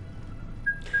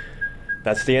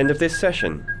 That's the end of this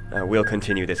session. We'll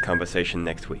continue this conversation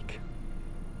next week.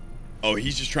 Oh,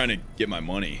 he's just trying to get my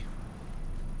money.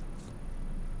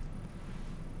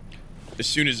 As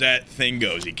soon as that thing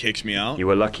goes, he kicks me out. You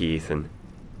were lucky, Ethan.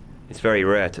 It's very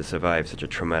rare to survive such a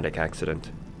traumatic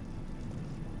accident.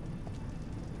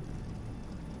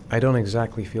 I don't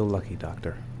exactly feel lucky,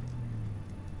 Doctor.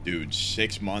 Dude,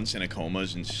 6 months in a coma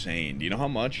is insane. Do you know how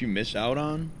much you miss out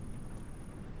on?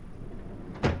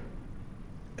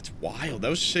 That's wild. That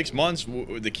was 6 months.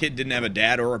 The kid didn't have a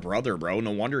dad or a brother, bro.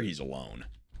 No wonder he's alone.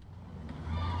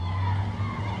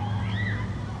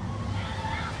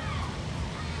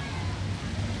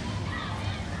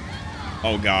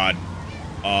 Oh, God.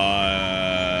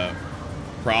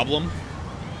 Problem?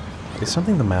 Is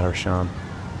something the matter, Sean?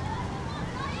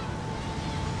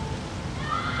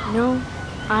 No,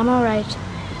 I'm alright.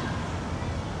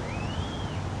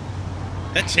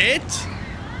 That's it?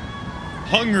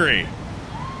 Hungry.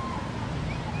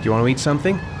 Do you want to eat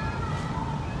something?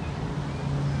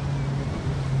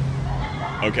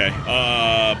 Okay,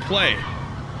 play.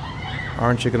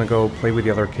 Aren't you gonna go play with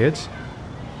the other kids?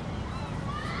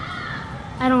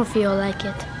 I don't feel like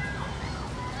it.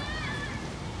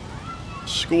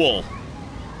 School.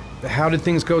 How did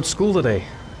things go at school today?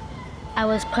 I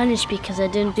was punished because I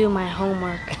didn't do my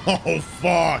homework. Oh,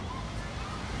 fuck.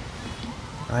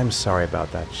 I'm sorry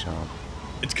about that, Sean.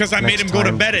 It's because I made him go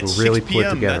to bed at 6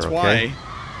 p.m. That's why.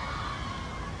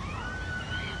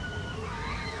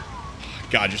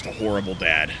 God, just a horrible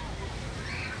dad.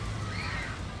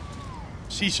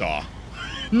 Seesaw.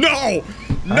 No!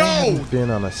 No! I haven't been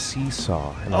on a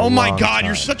seesaw in a Oh my long God, time.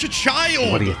 you're such a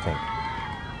child! What do you think?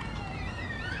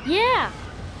 Yeah.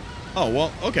 Oh,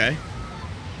 well, okay.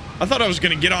 I thought I was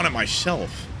gonna get on it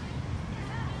myself.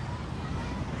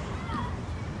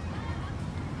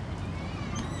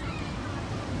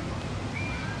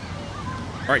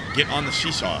 Alright, get on the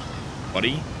seesaw,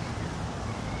 buddy.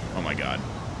 Oh my God.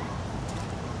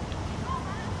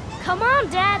 Come on,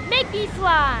 Dad, make me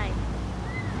fly.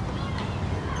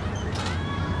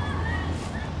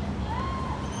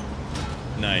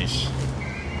 Nice.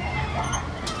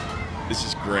 This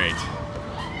is great.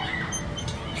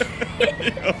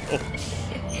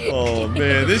 Oh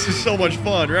man, this is so much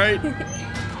fun, right?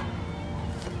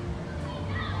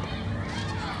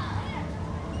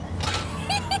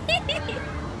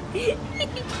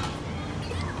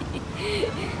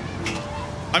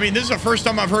 I mean, this is the first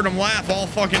time I've heard him laugh all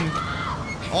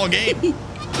game.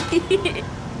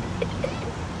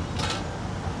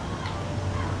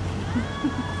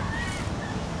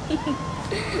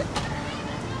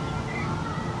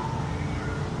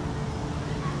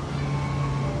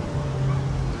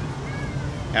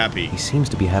 Happy. He seems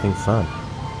to be having fun.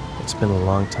 It's been a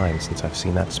long time since I've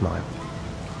seen that smile.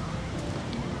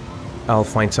 I'll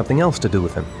find something else to do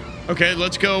with him. Okay,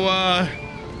 let's go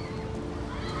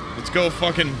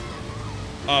fucking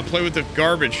play with the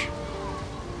garbage.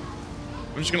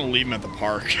 I'm just gonna leave him at the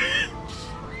park.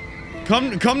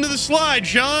 Come to the slide,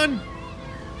 Sean.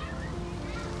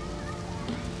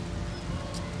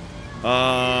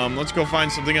 Let's go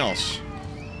find something else.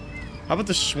 How about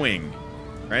the swing?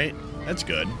 Right? That's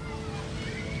good.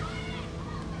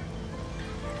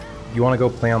 You want to go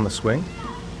play on the swing?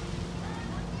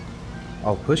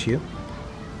 I'll push you.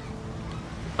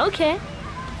 Okay.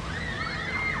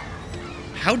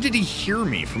 How did he hear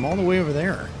me from all the way over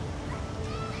there?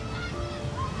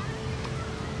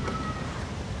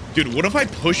 Dude, what if I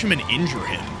push him and injure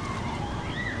him?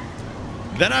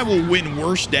 Then I will win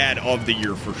Worst Dad of the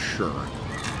Year for sure.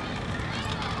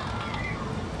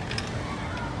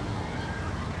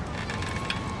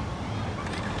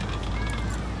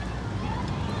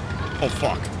 Oh,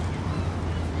 fuck.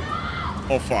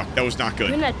 Oh, fuck. That was not good.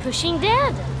 You're not pushing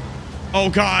Dad. Oh,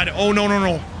 God. Oh, no, no,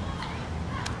 no.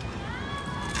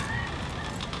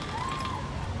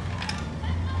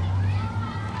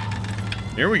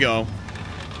 Here we go.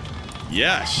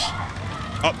 Yes.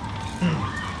 Up.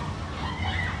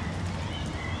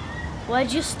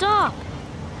 Why'd you stop?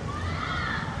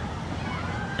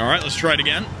 All right, let's try it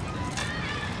again.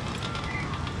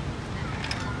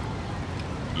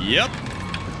 Yep.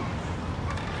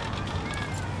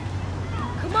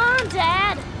 Come on,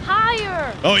 Dad.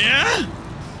 Higher. Oh, yeah?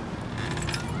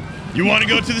 You want to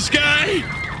go to the sky?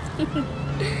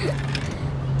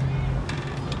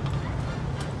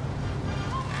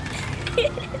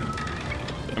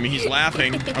 I mean, he's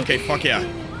laughing. Okay, fuck yeah.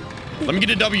 Let me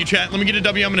get a W, chat. Let me get a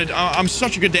W. I'm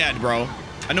such a good dad, bro.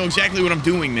 I know exactly what I'm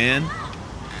doing, man.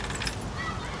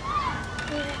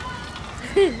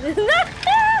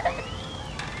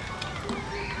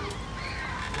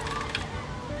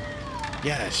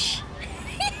 Yes.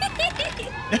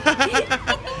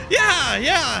 Yeah,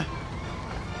 yeah.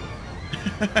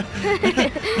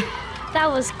 That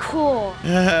was cool.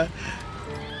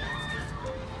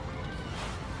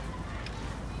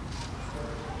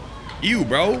 Ew,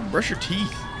 bro. Brush your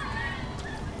teeth.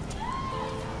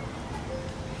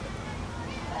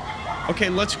 Okay,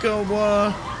 let's go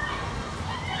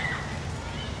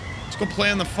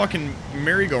play on the fucking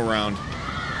merry-go-round.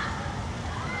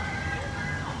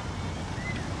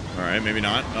 Alright, maybe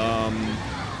not.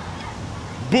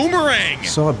 Boomerang!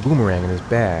 Saw a boomerang in his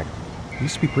bag. He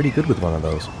used to be pretty good with one of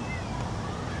those.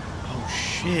 Oh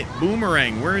shit,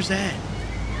 boomerang, where's that?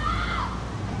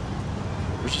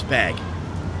 Where's his bag?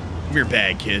 Give me your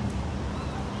bag, kid.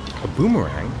 A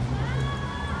boomerang?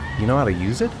 You know how to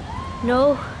use it?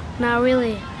 No, not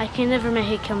really. I can never make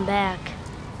it come back.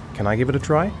 Can I give it a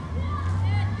try?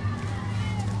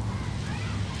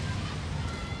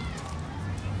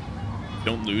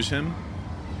 Don't lose him.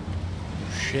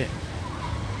 Oh, shit.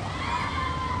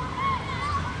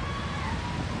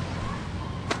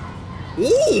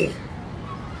 Ooh!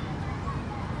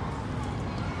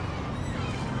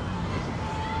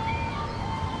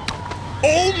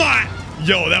 Oh my!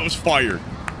 Yo, that was fire.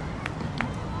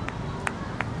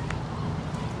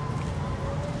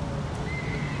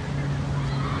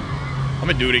 I'm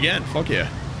gonna do it again. Fuck yeah.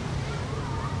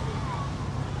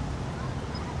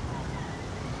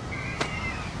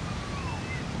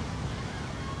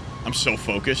 I'm so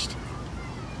focused.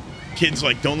 Kid's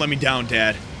like, don't let me down,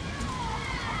 Dad.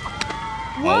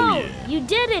 Whoa, oh, yeah. You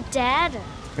did it, Dad.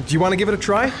 Do you want to give it a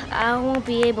try? I won't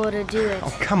be able to do it.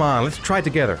 Oh, come on. Let's try it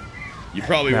together. You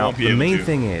probably won't be able to. The main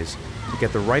thing is to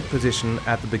get the right position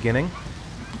at the beginning.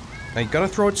 Now, you gotta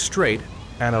throw it straight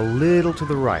and a little to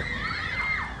the right.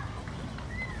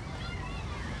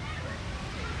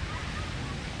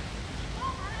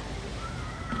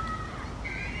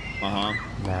 Uh-huh.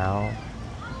 Now,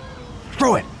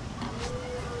 throw it!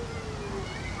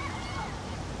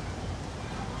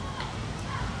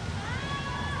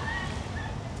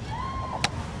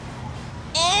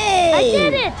 I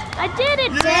did it! I did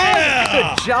it, Yeah!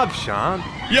 Dad! Good job, Sean.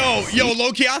 Yo,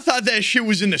 Loki, I thought that shit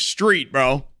was in the street,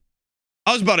 bro.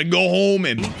 I was about to go home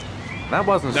and... That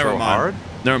wasn't so hard.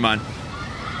 Never mind.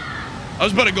 I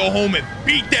was about to go home and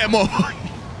beat that motherfucker.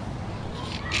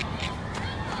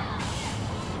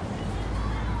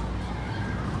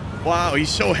 Wow, he's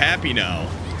so happy now.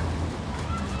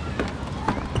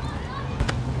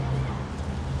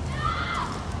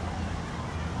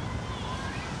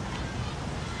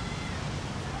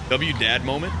 W dad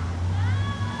moment.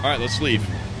 All right, let's leave.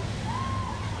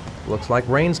 Looks like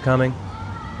rain's coming.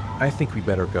 I think we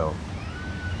better go.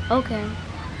 Okay.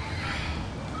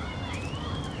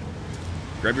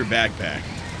 Grab your backpack.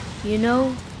 You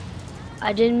know,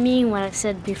 I didn't mean what I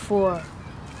said before.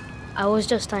 I was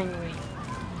just angry.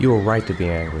 You were right to be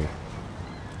angry.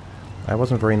 I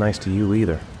wasn't very nice to you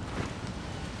either.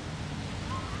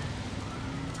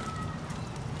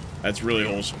 That's really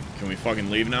wholesome. Can we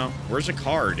fucking leave now? Where's the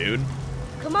car, dude?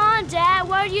 Come on, Dad.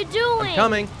 What are you doing? I'm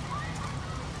coming.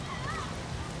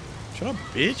 Shut up,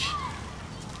 bitch.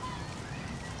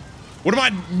 What am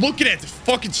I looking at? The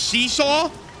fucking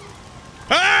seesaw?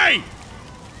 Hey!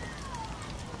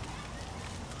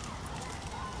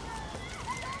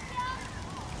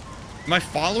 Am I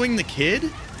following the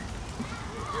kid?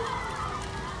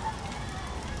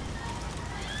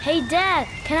 Hey, Dad.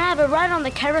 Can I have a ride on the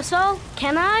carousel?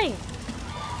 Can I?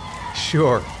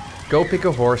 Sure. Go pick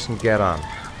a horse and get on.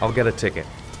 I'll get a ticket.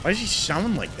 Why does he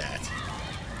sound like that?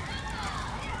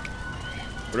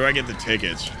 Where do I get the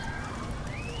tickets?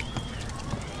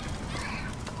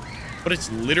 But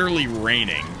it's literally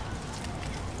raining.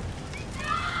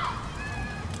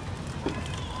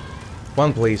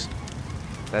 One, please.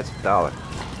 That's $1.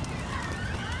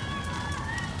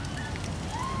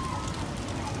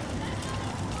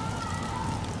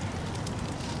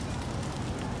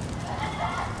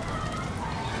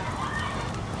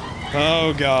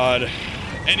 Oh, God.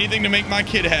 Anything to make my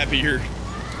kid happier.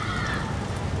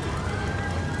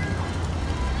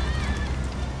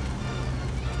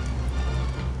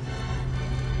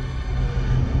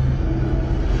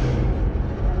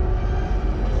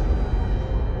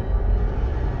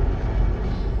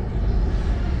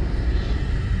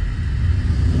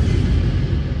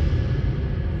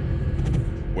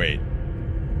 Wait.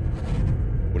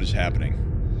 What is happening?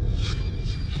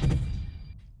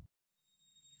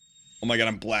 Oh my God,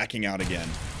 I'm blacking out again.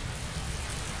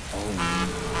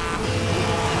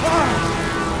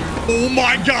 Oh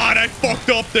my God, I fucked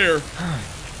up there.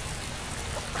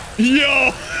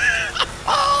 Yo.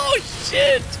 Oh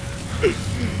shit.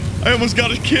 I almost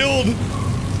got it killed.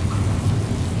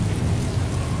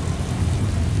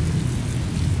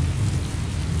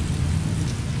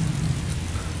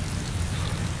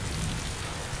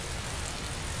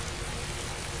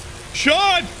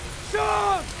 Sean!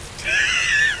 Sean!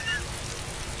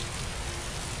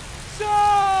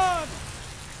 Sean!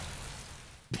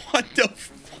 What the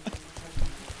fuck?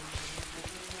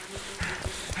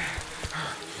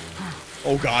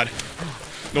 Oh God.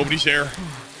 Nobody's there.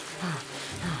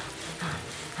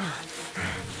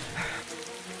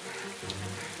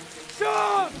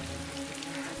 Sean!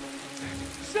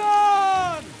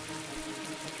 Sean!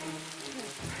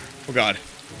 Oh God.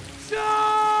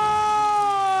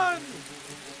 Sean!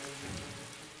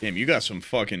 Damn, you got some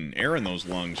fucking air in those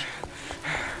lungs.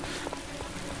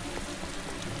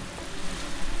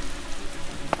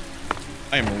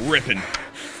 I am ripping.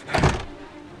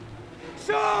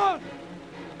 Sean!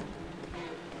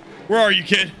 Where are you,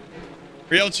 kid?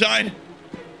 Are you outside?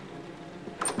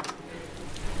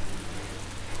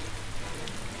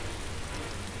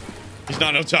 He's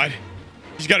not outside.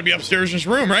 He's got to be upstairs in his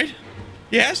room, right?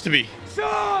 He has to be.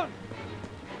 Sean!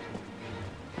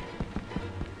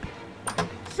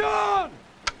 Sean!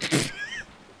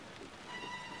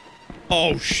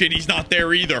 Oh shit, he's not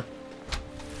there either.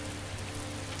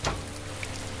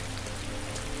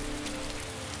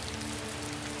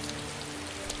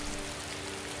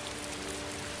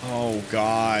 Oh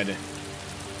God.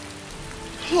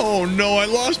 Oh no, I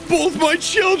lost both my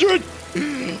children.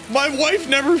 My wife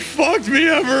never fucked me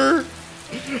ever.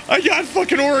 I got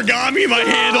fucking origami in my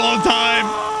hand all the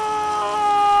time.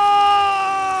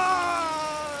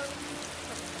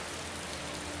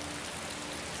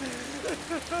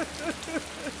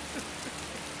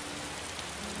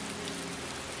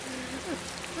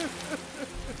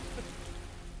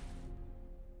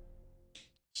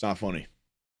 It's not funny.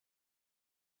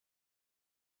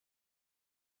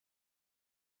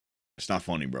 It's not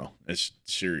funny, bro. It's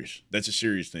serious. That's a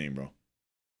serious thing, bro.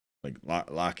 Like,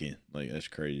 lock in. Like, that's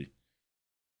crazy.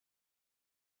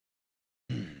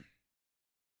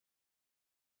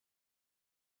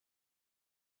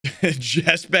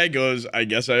 Jessbag goes, I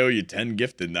guess I owe you 10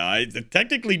 gifted. Now, I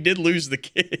technically did lose the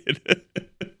kid.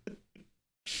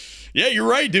 Yeah, you're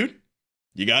right, dude.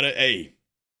 You gotta, hey.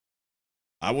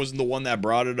 I wasn't the one that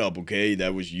brought it up, okay?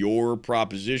 That was your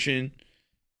proposition.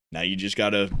 Now you just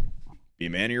gotta be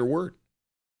a man of your word.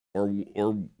 Or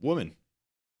woman.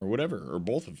 Or whatever. Or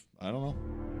both of, I don't know.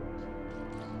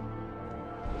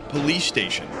 Police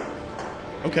station.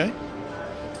 Okay.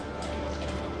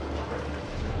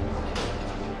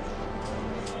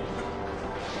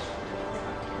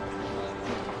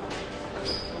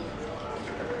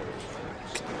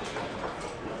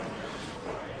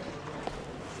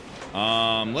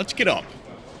 Let's get up.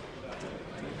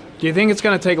 Do you think it's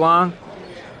gonna take long?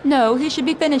 No, he should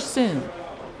be finished soon.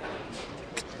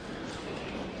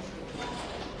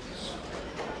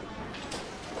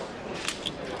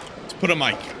 Let's put on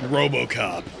my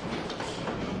RoboCop.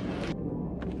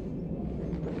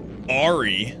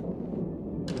 Ari.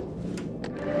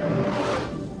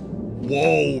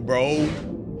 Whoa, bro.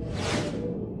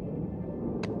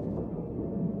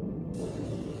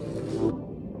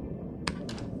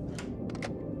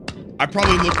 I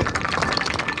probably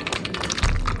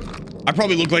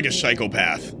look like a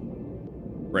psychopath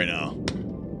right now.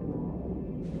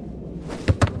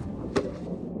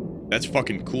 That's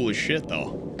fucking cool as shit,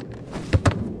 though.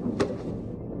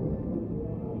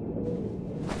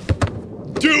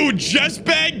 Dude,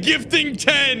 Jessbag gifting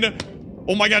 10.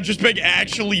 Oh my god, Jessbag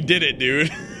actually did it,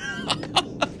 dude.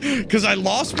 Because I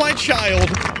lost my child.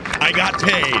 I got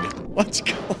paid. Let's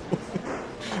go.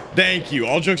 Thank you.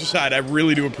 All jokes aside, I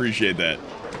really do appreciate that.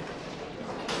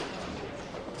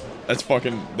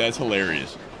 That's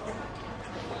hilarious.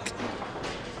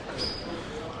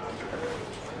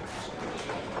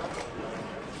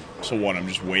 So what, I'm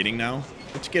just waiting now?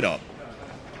 Let's get up.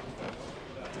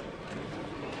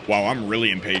 Wow, I'm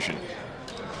really impatient.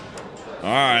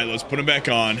 Alright, let's put him back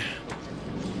on.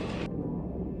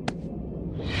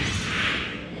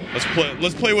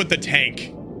 Let's play with the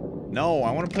tank. No,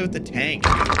 I want to play with the tank.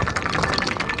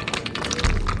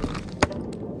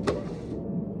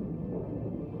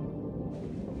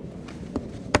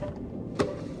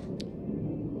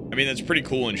 I mean, that's pretty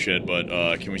cool and shit, but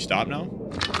can we stop now?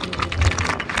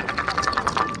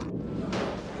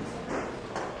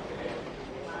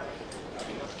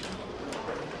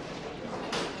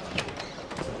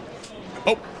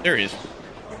 Oh, there he is.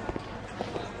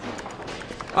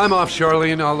 I'm off,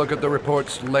 Charlene. I'll look at the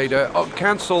reports later. I'll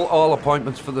cancel all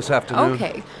appointments for this afternoon.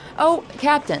 Okay. Oh,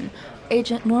 Captain.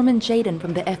 Agent Norman Jaden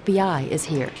from the FBI is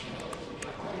here.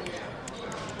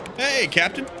 Hey,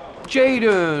 Captain.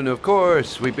 Jaden, of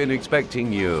course. We've been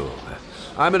expecting you.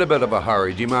 I'm in a bit of a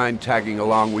hurry. Do you mind tagging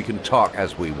along? We can talk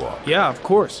as we walk. Yeah, of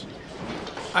course.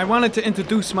 I wanted to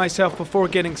introduce myself before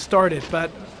getting started, but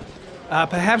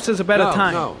perhaps there's a better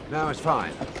time. No, it's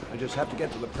fine. I just have to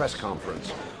get to the press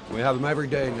conference. We have them every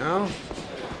day now.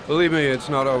 Believe me, it's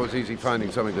not always easy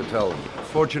finding something to tell them.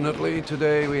 Fortunately,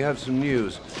 today we have some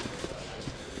news.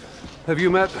 Have you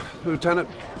met Lieutenant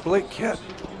Blake yet?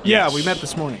 Yeah, we met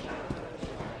this morning.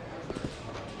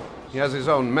 He has his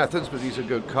own methods, but he's a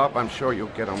good cop. I'm sure you'll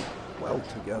get on well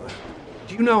together.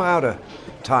 Do you know how to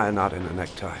tie a knot in a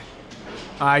necktie?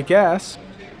 I guess.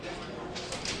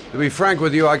 To be frank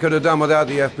with you, I could have done without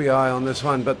the FBI on this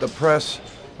one, but the press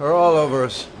are all over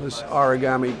us. This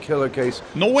origami killer case.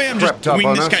 No way I'm just doing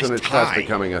this guy's and it starts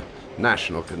becoming a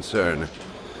national concern.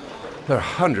 There are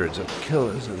hundreds of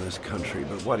killers in this country,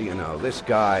 but what do you know? This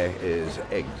guy is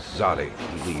exotic.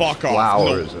 He leaves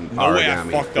flowers and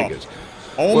origami figures.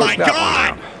 Oh my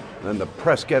god! Then the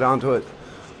press get onto it,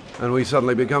 and we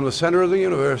suddenly become the center of the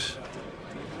universe.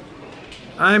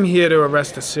 I'm here to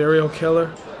arrest a serial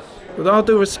killer. With all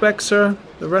due respect, sir,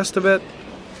 the rest of it,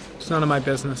 it's none of my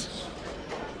business.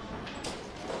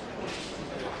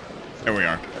 There we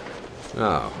are.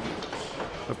 No,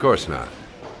 of course not.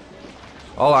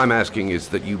 All I'm asking is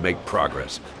that you make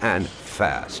progress, and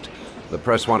fast. The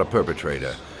press want a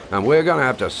perpetrator, and we're gonna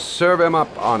have to serve him up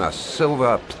on a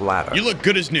silver platter. You look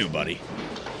good as new, buddy.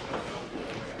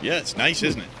 Yeah, it's nice,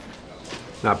 isn't it?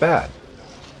 Not bad.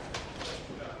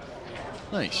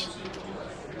 Nice.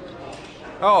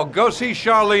 Oh, go see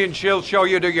Charlene. She'll show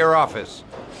you to your office.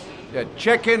 Yeah,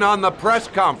 check in on the press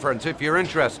conference if you're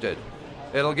interested.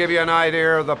 It'll give you an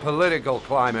idea of the political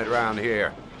climate around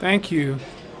here. Thank you,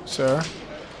 sir.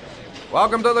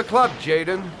 Welcome to the club,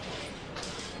 Jaden.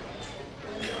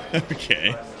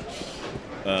 Okay.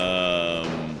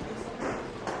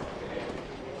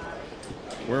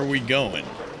 Where are we going?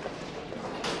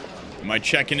 Am I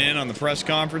checking in on the press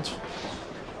conference?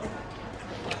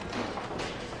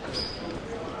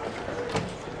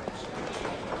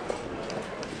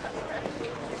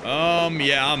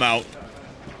 Yeah, I'm out.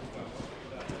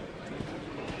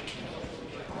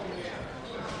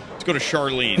 Let's go to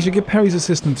Charlene. I should get Perry's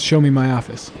assistant to show me my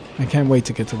office. I can't wait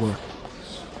to get to work.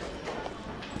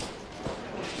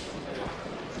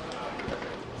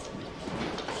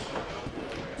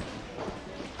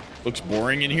 Looks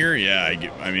boring in here? Yeah,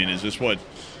 I mean, is this what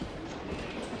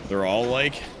they're all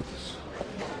like?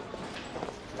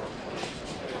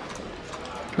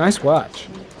 Nice watch.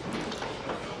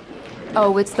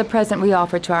 Oh, it's the present we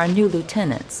offer to our new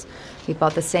lieutenants. We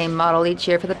bought the same model each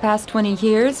year for the past 20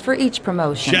 years for each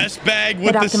promotion. Chest bag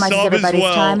with the sub as well. It optimizes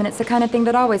everybody's time, and it's the kind of thing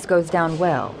that always goes down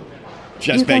well.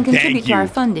 You can Thank contribute to our you.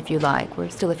 fund if you like. We're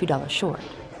still a few dollars short.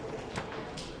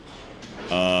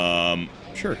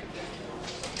 Sure.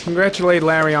 Congratulate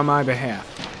Larry on my behalf.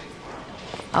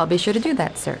 I'll be sure to do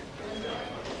that, sir.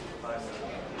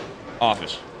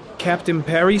 Office. Captain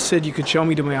Perry said you could show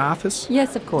me to my office?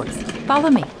 Yes, of course.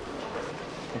 Follow me.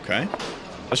 Okay.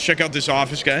 Let's check out this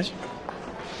office, guys.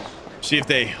 See if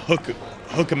they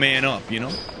hook a man up, you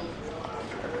know?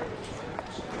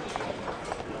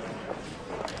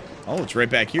 Oh, it's right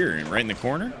back here, right in the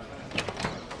corner.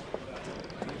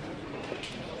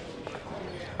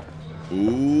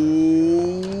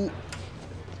 Ooh.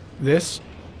 This?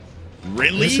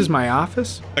 Really? This is my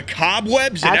office? The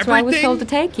cobwebs and That's where I was told to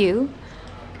take you.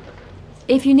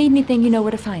 If you need anything, you know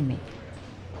where to find me.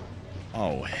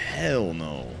 Oh, hell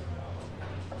no.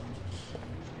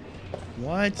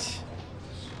 What?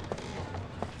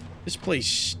 This place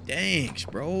stinks,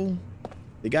 bro.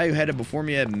 The guy who had it before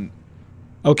me had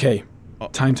Okay,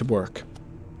 time to work.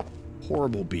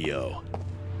 horrible BO.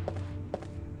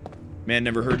 Man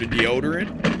never heard of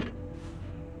deodorant?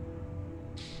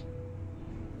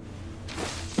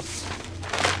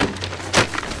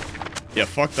 Yeah,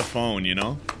 fuck the phone, you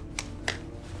know?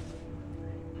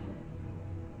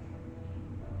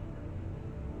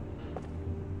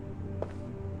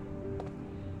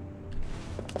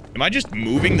 Am I just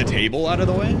moving the table out of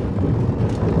the way?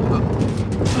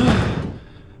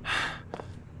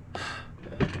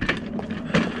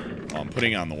 Oh, I'm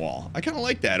putting it on the wall. I kind of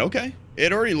like that. Okay.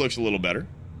 It already looks a little better.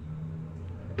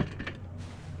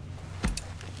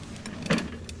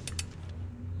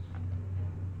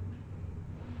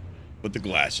 Put the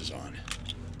glasses on.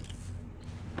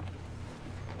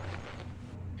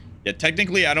 Yeah,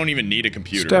 technically, I don't even need a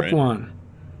computer. Step right? 1.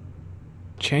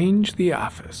 Change the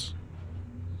office.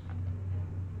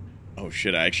 Oh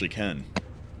shit, I actually can.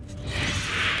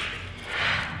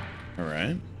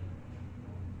 Alright.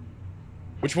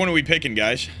 Which one are we picking,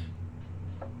 guys?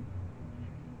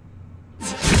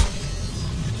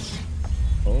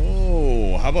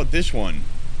 Oh, how about this one?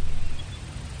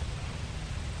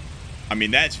 I mean,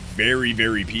 that's very,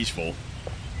 very peaceful.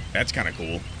 That's kind of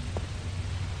cool.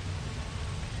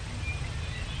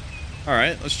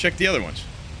 Alright, let's check the other ones.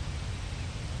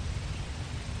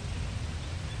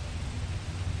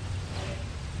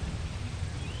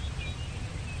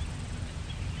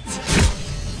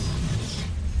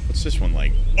 What's this one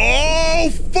like?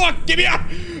 Oh, fuck! Give me a...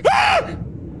 Ah!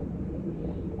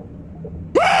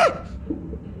 Ah!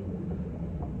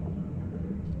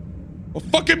 Well,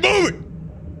 fucking move it!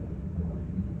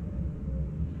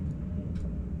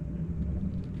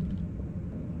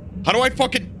 How do I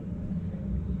fucking...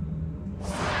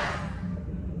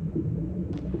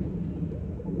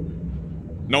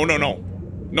 No, no, no.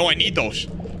 No, I need those.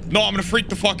 No, I'm gonna freak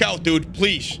the fuck out, dude.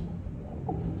 Please.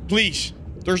 Please.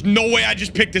 There's no way I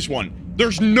just picked this one.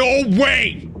 There's no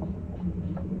way!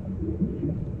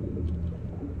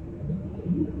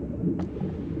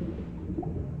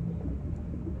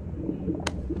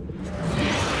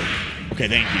 Okay,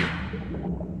 thank you.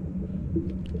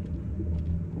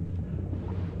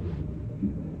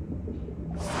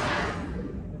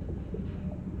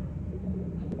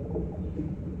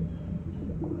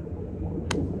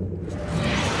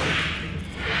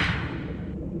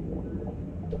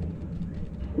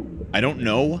 I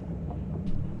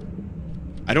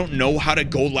don't know how to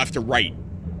go left or right.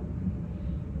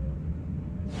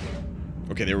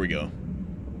 Okay, there we go.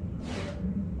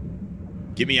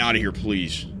 Get me out of here,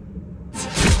 please.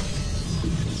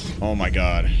 Oh my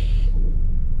god.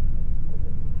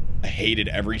 I hated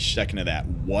every second of that.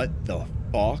 What the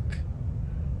fuck?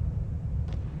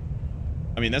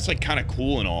 I mean, that's like kind of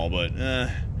cool and all, but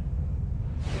let's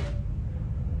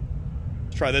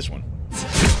try this one.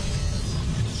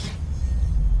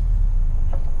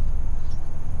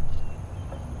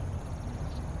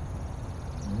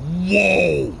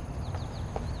 Whoa!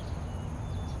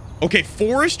 Okay,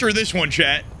 forest or this one,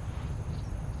 chat?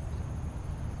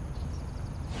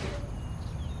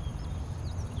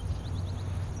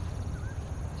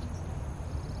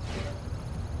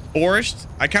 Forest?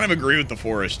 I kind of agree with the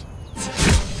forest.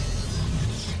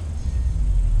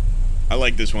 I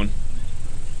like this one.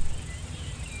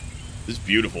 This is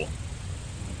beautiful.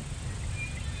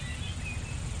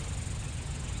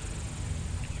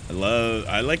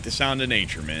 I like the sound of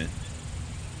nature, man.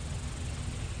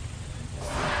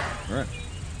 All right.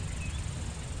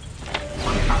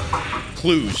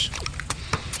 Clues.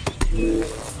 Oh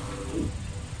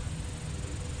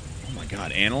my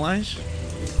god, analyze?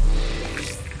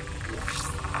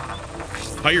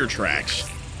 Tire tracks.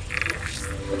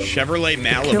 Chevrolet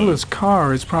Malibu. The killer's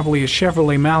car is probably a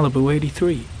Chevrolet Malibu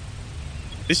 83.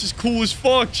 This is cool as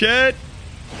fuck, Chad.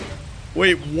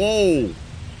 Wait, whoa.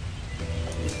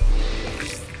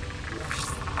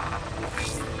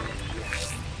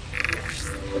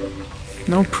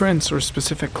 No prints or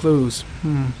specific clues.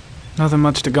 Nothing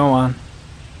much to go on.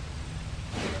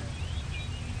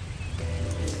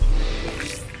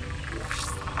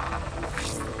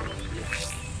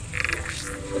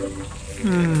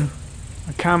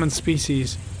 A common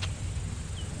species.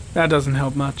 That doesn't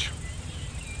help much.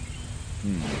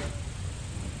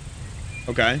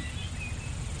 Okay.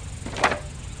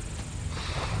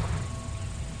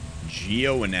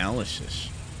 Geoanalysis.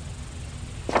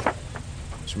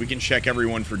 So we can check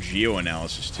everyone for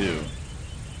geoanalysis too.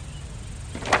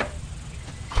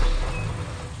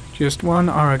 Just one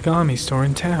origami store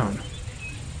in town.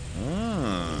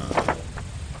 Ah.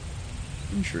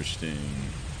 Interesting.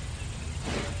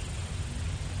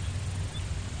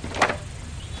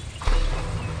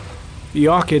 The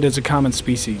orchid is a common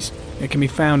species. It can be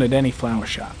found at any flower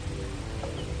shop.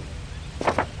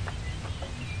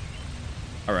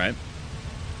 Alright.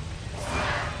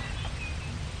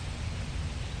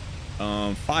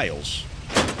 Files.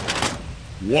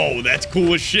 Whoa, that's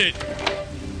cool as shit.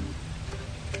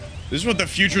 This is what the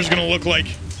future's gonna look like.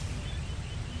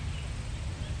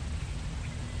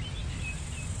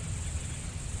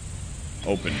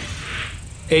 Open.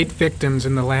 8 victims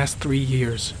in the last 3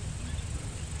 years.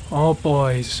 All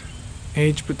boys,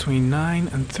 aged between 9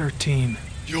 and 13.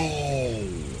 Yo!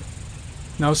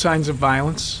 No signs of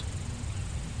violence.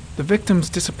 The victims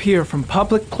disappear from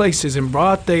public places in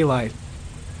broad daylight.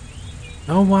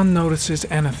 No one notices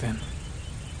anything.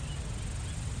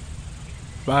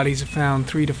 Bodies are found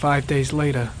 3 to 5 days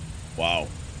later. Wow.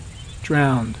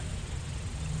 Drowned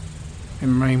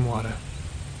in rainwater.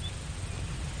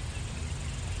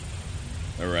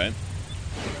 Alright.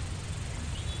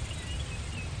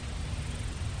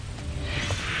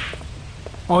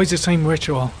 Always the same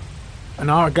ritual. An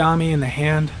origami in the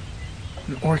hand,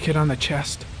 an orchid on the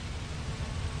chest.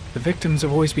 The victims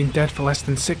have always been dead for less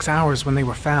than 6 hours when they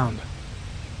were found,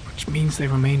 which means they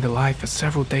remained alive for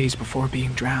several days before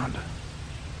being drowned.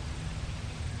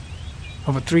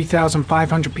 Over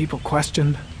 3,500 people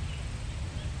questioned.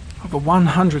 Over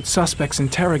 100 suspects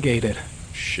interrogated.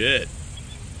 Shit.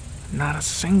 Not a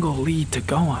single lead to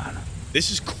go on. This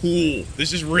is cool.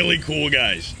 This is really cool,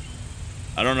 guys.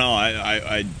 I don't know.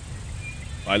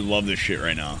 I love this shit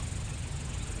right now.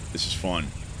 This is fun.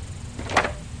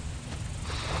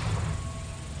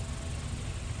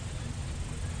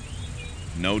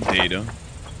 No data.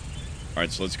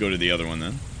 Alright, so let's go to the other one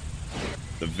then.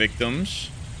 The victims.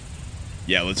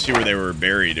 Yeah, let's see where they were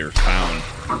buried or found.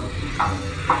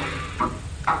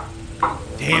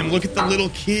 Damn, look at the little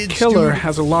kids, Killer dude.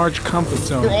 has a large comfort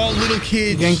zone. They're all little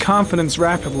kids. He gained confidence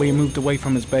rapidly and moved away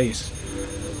from his base.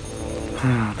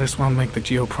 This won't make the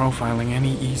geoprofiling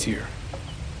any easier.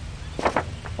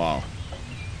 Wow.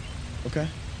 Okay.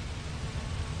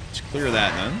 Let's clear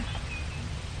that then.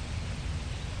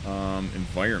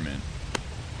 Environment.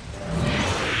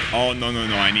 Oh, no,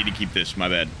 I need to keep this. My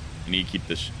bad. I need to keep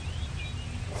this.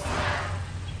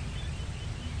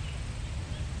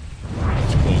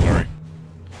 Let's close, alright.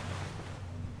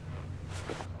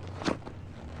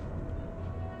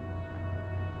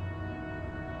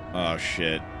 Oh,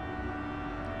 shit.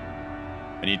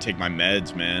 I need to take my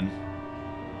meds, man.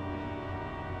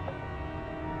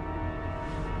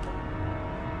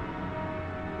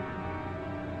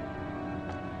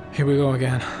 Here we go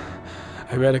again.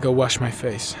 I better go wash my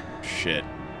face. Shit.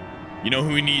 You know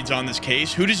who he needs on this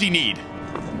case? Who does he need?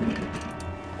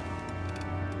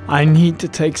 I need to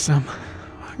take some.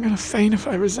 I'm gonna faint if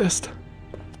I resist.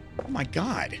 Oh my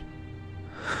god.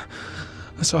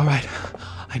 That's alright.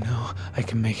 I know I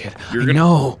can make it. You're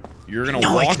gonna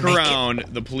walk around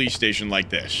the police station like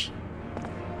this.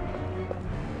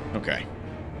 Okay.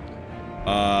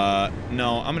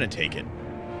 No, I'm gonna take it.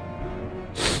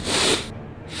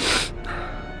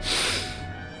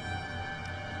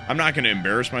 I'm not gonna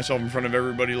embarrass myself in front of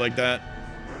everybody like that.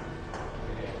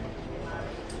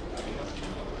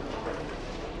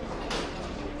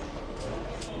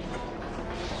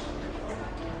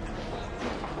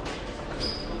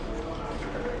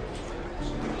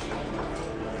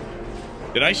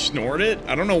 Did I snort it?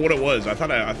 I don't know what it was. I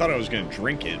thought I was gonna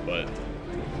drink it, but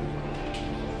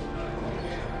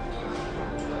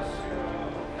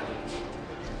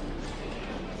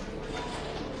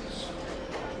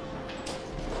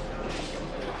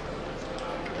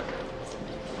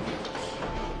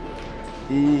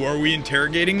ooh, are we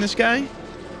interrogating this guy?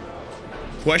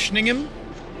 Questioning him?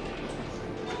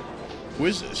 Who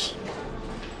is this?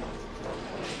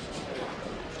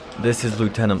 This is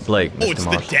Lieutenant Blake, Mr. Oh, it's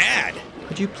Marshall. the dad.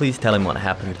 Could you please tell him what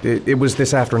happened? It was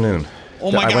this afternoon.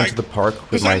 Oh my I God. went to the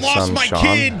park with my son, Sean.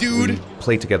 Kid, dude. We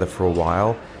played together for a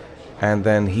while, and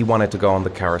then he wanted to go on the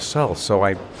carousel, so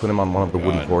I put him on one of the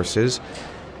wooden horses,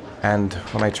 and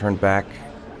when I turned back,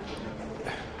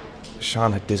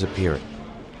 Sean had disappeared.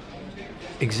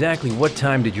 Exactly what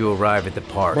time did you arrive at the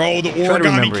park? Bro, the Try to origami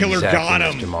remember killer exactly, got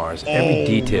him. Mr. Mars. Every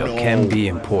detail can be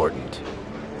important.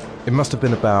 It must have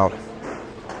been about...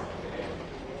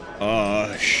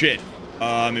 Shit.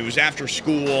 It was after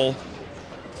school.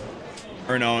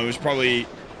 Or no, it was probably...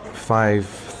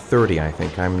 5:30, I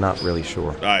think. I'm not really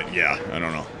sure. Yeah, I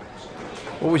don't know.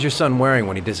 What was your son wearing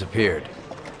when he disappeared?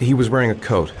 He was wearing a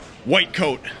coat. White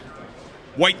coat.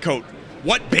 White coat.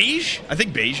 What, beige? I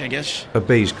think beige, I guess. A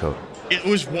beige coat. It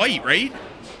was white, right?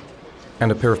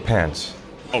 And a pair of pants.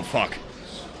 Oh, fuck.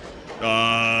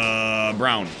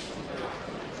 Brown.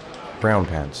 Brown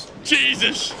pants.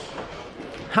 Jesus!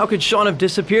 How could Sean have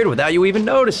disappeared without you even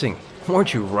noticing?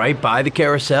 Weren't you right by the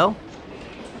carousel?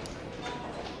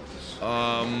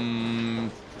 I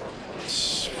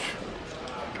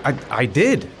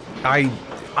did. I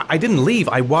didn't leave.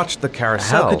 I watched the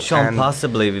carousel. How could Sean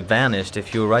possibly have vanished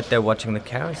if you were right there watching the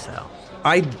carousel?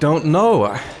 I don't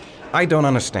know. I don't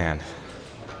understand.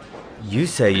 You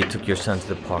say you took your son to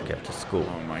the park after school.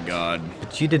 Oh my God.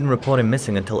 But you didn't report him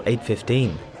missing until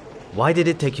 8:15. Why did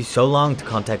it take you so long to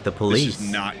contact the police? This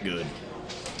is not good.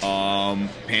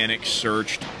 Panic,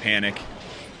 searched, panic.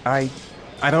 I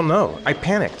don't know. I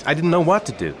panicked. I didn't know what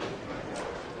to do.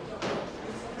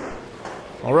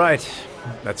 All right.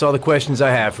 That's all the questions I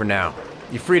have for now.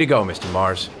 You're free to go, Mr.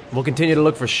 Mars. We'll continue to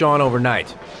look for Sean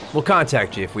overnight. We'll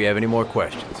contact you if we have any more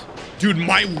questions. Dude,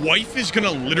 my wife is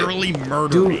gonna literally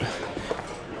murder me.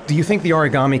 Do you think the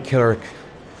origami killer...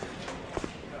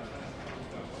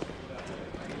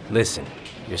 Listen,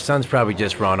 your son's probably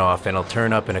just run off and he'll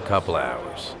turn up in a couple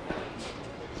hours.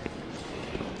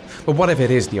 But what if it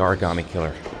is the origami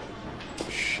killer?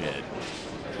 Shit.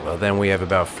 Well, then we have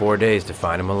about 4 days to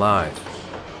find him alive.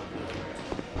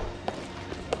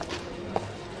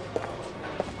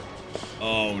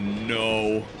 Oh,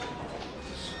 no.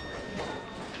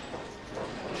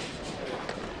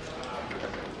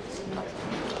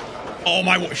 Oh,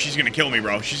 my... She's gonna kill me,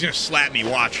 bro. She's gonna slap me.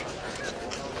 Watch.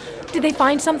 Did they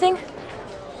find something?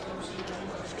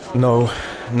 No,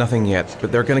 nothing yet,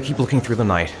 but they're gonna keep looking through the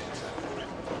night.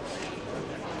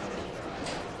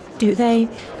 Do they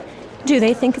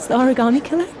think it's the origami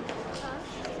killer?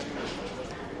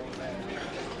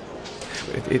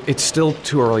 It's still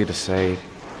too early to say.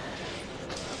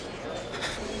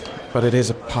 But it is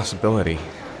a possibility.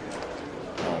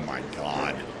 Oh my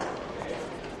God.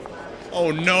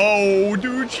 Oh no,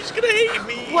 dude, she's gonna hate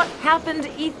me. What happened,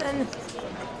 Ethan?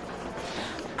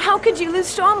 How could you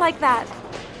lose Sean like that?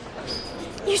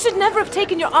 You should never have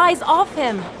taken your eyes off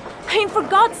him. I mean, for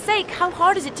God's sake, how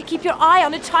hard is it to keep your eye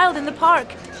on a child in the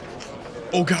park?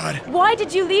 Oh God. Why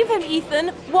did you leave him, Ethan?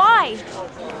 Why?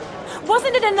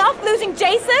 Wasn't it enough losing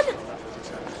Jason?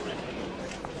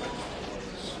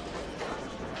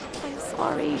 I'm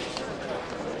sorry.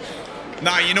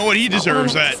 Nah, you know what? He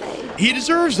deserves that. He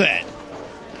deserves that.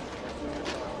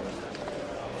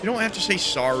 You don't have to say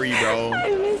sorry, bro.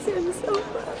 I miss him so much.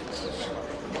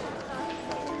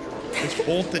 It's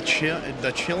both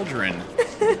the children.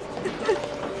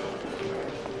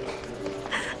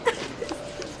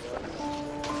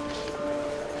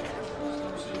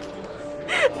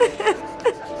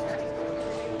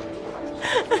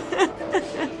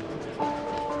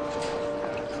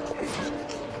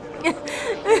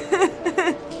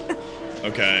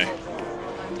 Okay.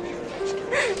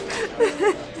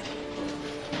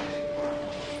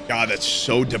 God, that's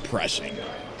so depressing.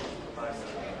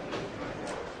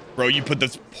 Bro, you put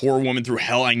this poor woman through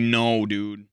hell, I know, dude.